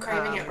sun. I'm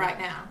craving it right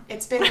now.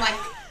 It's been, like,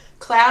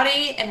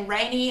 cloudy and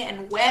rainy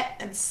and wet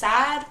and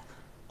sad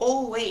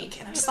all week,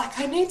 and I'm just like,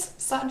 I need some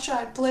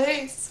sunshine,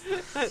 please.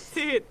 That's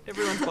it.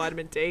 Everyone's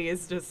vitamin D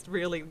is just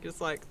really just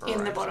like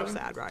in the bottom. So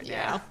sad right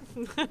now.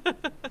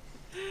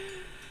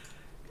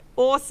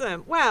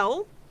 Awesome.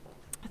 Well,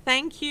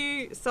 thank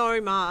you so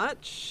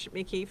much,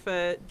 Mickey,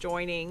 for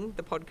joining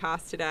the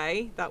podcast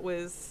today. That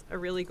was a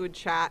really good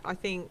chat. I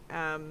think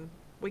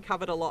we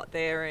covered a lot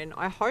there, and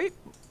I hope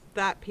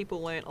that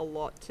people learnt a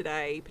lot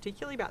today,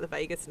 particularly about the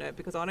vagus nerve,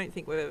 because I don't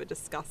think we've ever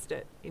discussed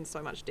it in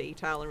so much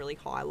detail and really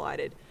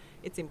highlighted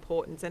its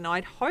importance. And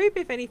I'd hope,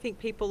 if anything,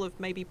 people have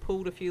maybe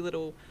pulled a few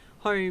little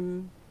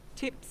home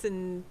tips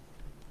and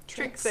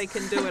tricks they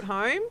can do at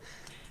home,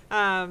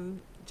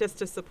 just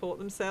to support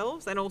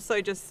themselves, and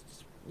also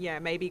just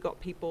maybe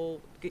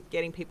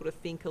getting people to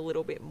think a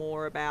little bit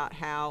more about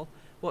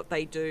what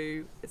they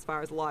do as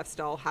far as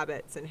lifestyle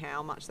habits and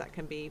how much that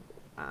can be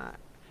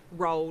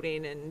rolled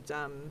in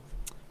and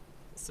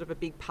sort of a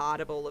big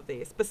part of all of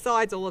this,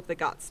 besides all of the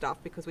gut stuff,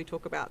 because we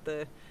talk about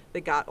the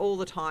gut all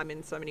the time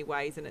in so many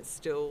ways, and it's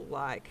still,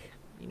 like,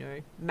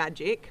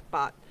 magic.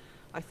 But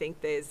I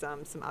think there's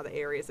some other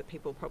areas that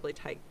people probably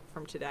take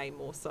from today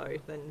more so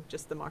than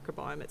just the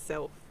microbiome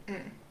itself.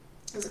 It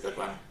was a good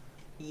one.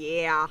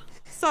 Yeah.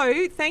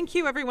 So thank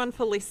you everyone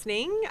for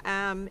listening.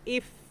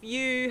 If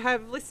you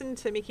have listened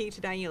to Mickey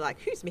today and you're like,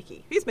 who's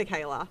Mickey? Who's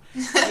Michaela?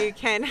 you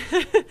can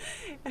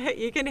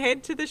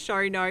head to the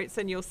show notes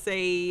and you'll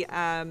see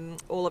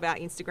all of our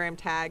Instagram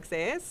tags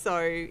there.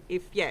 So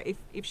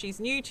if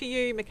she's new to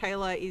you,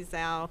 Michaela is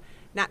our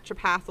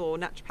naturopath or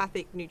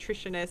naturopathic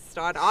nutritionist.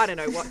 I don't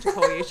know what to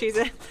call you.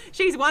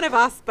 She's one of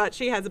us, but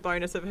she has a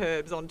bonus of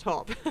herbs on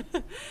top.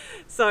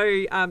 So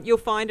you'll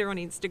find her on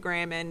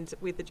Instagram and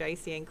with the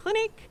JCN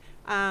Clinic.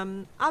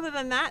 Other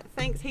than that,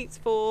 thanks heaps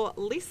for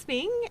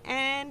listening,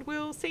 and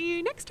we'll see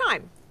you next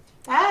time.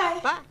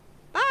 Bye. Bye.